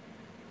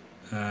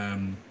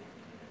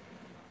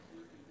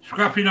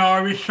 Scrapping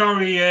Irish,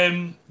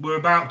 sorry, we're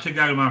about to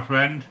go, my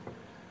friend.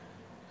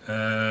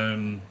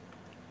 I'm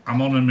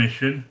on a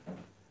mission.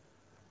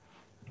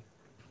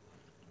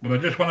 But I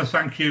just want to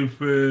thank you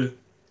for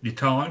your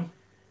time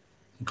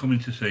and coming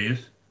to see us.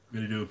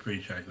 Really do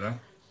appreciate that.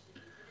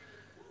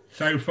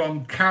 So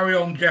from Carry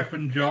On Jeff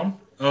and John,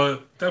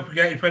 don't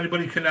forget, if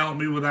anybody can help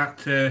me with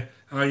that,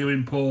 how you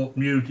import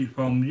music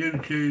from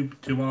YouTube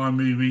to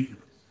iMovie,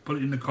 put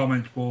it in the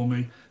comments for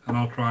me and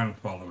I'll try and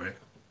follow it.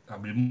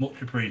 That'd be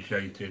much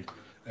appreciated.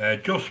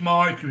 Just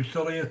Mike, if you're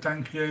still here,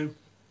 thank you.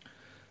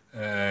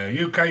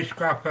 UK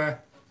Scrapper,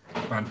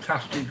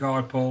 fantastic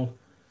guy, Paul.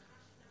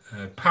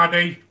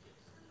 Paddy,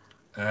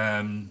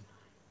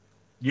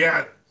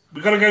 yeah,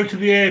 we've got to go to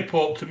the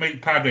airport to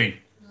meet Paddy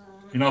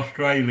in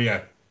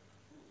Australia.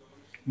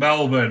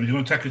 Melbourne, he's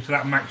going to take us to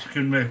that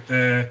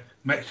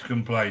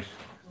Mexican place.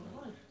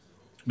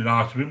 It'll be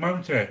nice of him,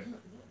 won't it?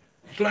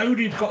 It's loaded,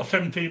 he's got a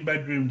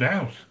 17-bedroomed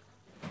house.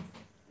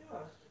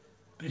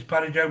 This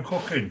Paddy Joe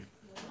Cooking,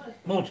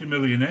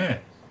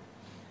 multi-millionaire.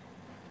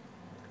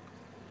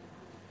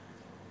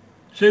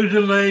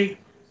 Susan Lee,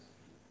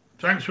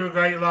 thanks for a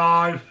great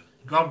live.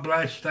 God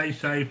bless, stay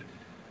safe.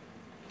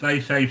 Stay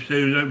safe,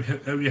 Susan.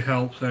 Hope your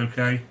health's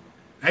okay.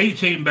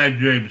 18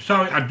 bedrooms.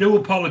 Sorry, I do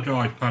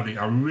apologise, Paddy.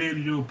 I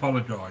really do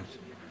apologise.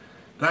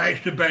 That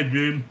extra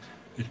bedroom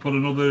is put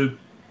another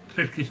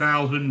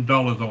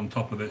 $50,000 on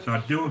top of it, so I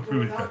do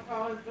approve it.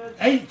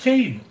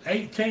 18.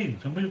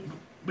 And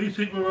we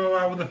think we're all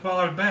right with a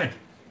 5-bed.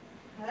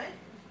 Hey?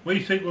 We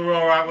think we're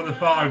all right with a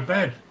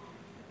 5-bed.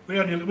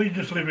 We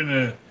just live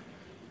in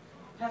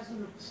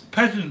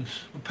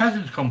Peasants.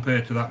 Peasants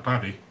compared to that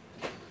Paddy.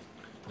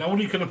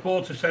 Nobody can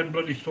afford to send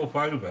bloody stuff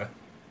over.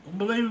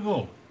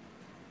 Unbelievable.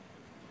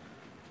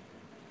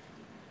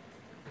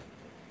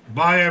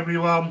 Bye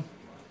everyone.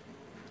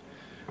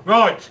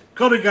 Right,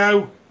 gotta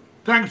go.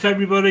 Thanks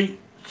everybody.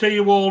 See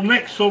you all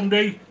next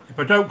Sunday. If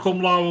I don't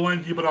come live on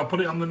Wednesday, but I'll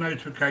put it on the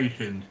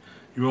notifications.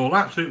 You're all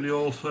absolutely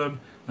awesome.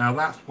 Now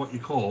that's what you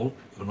call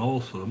an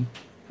awesome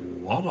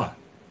walla.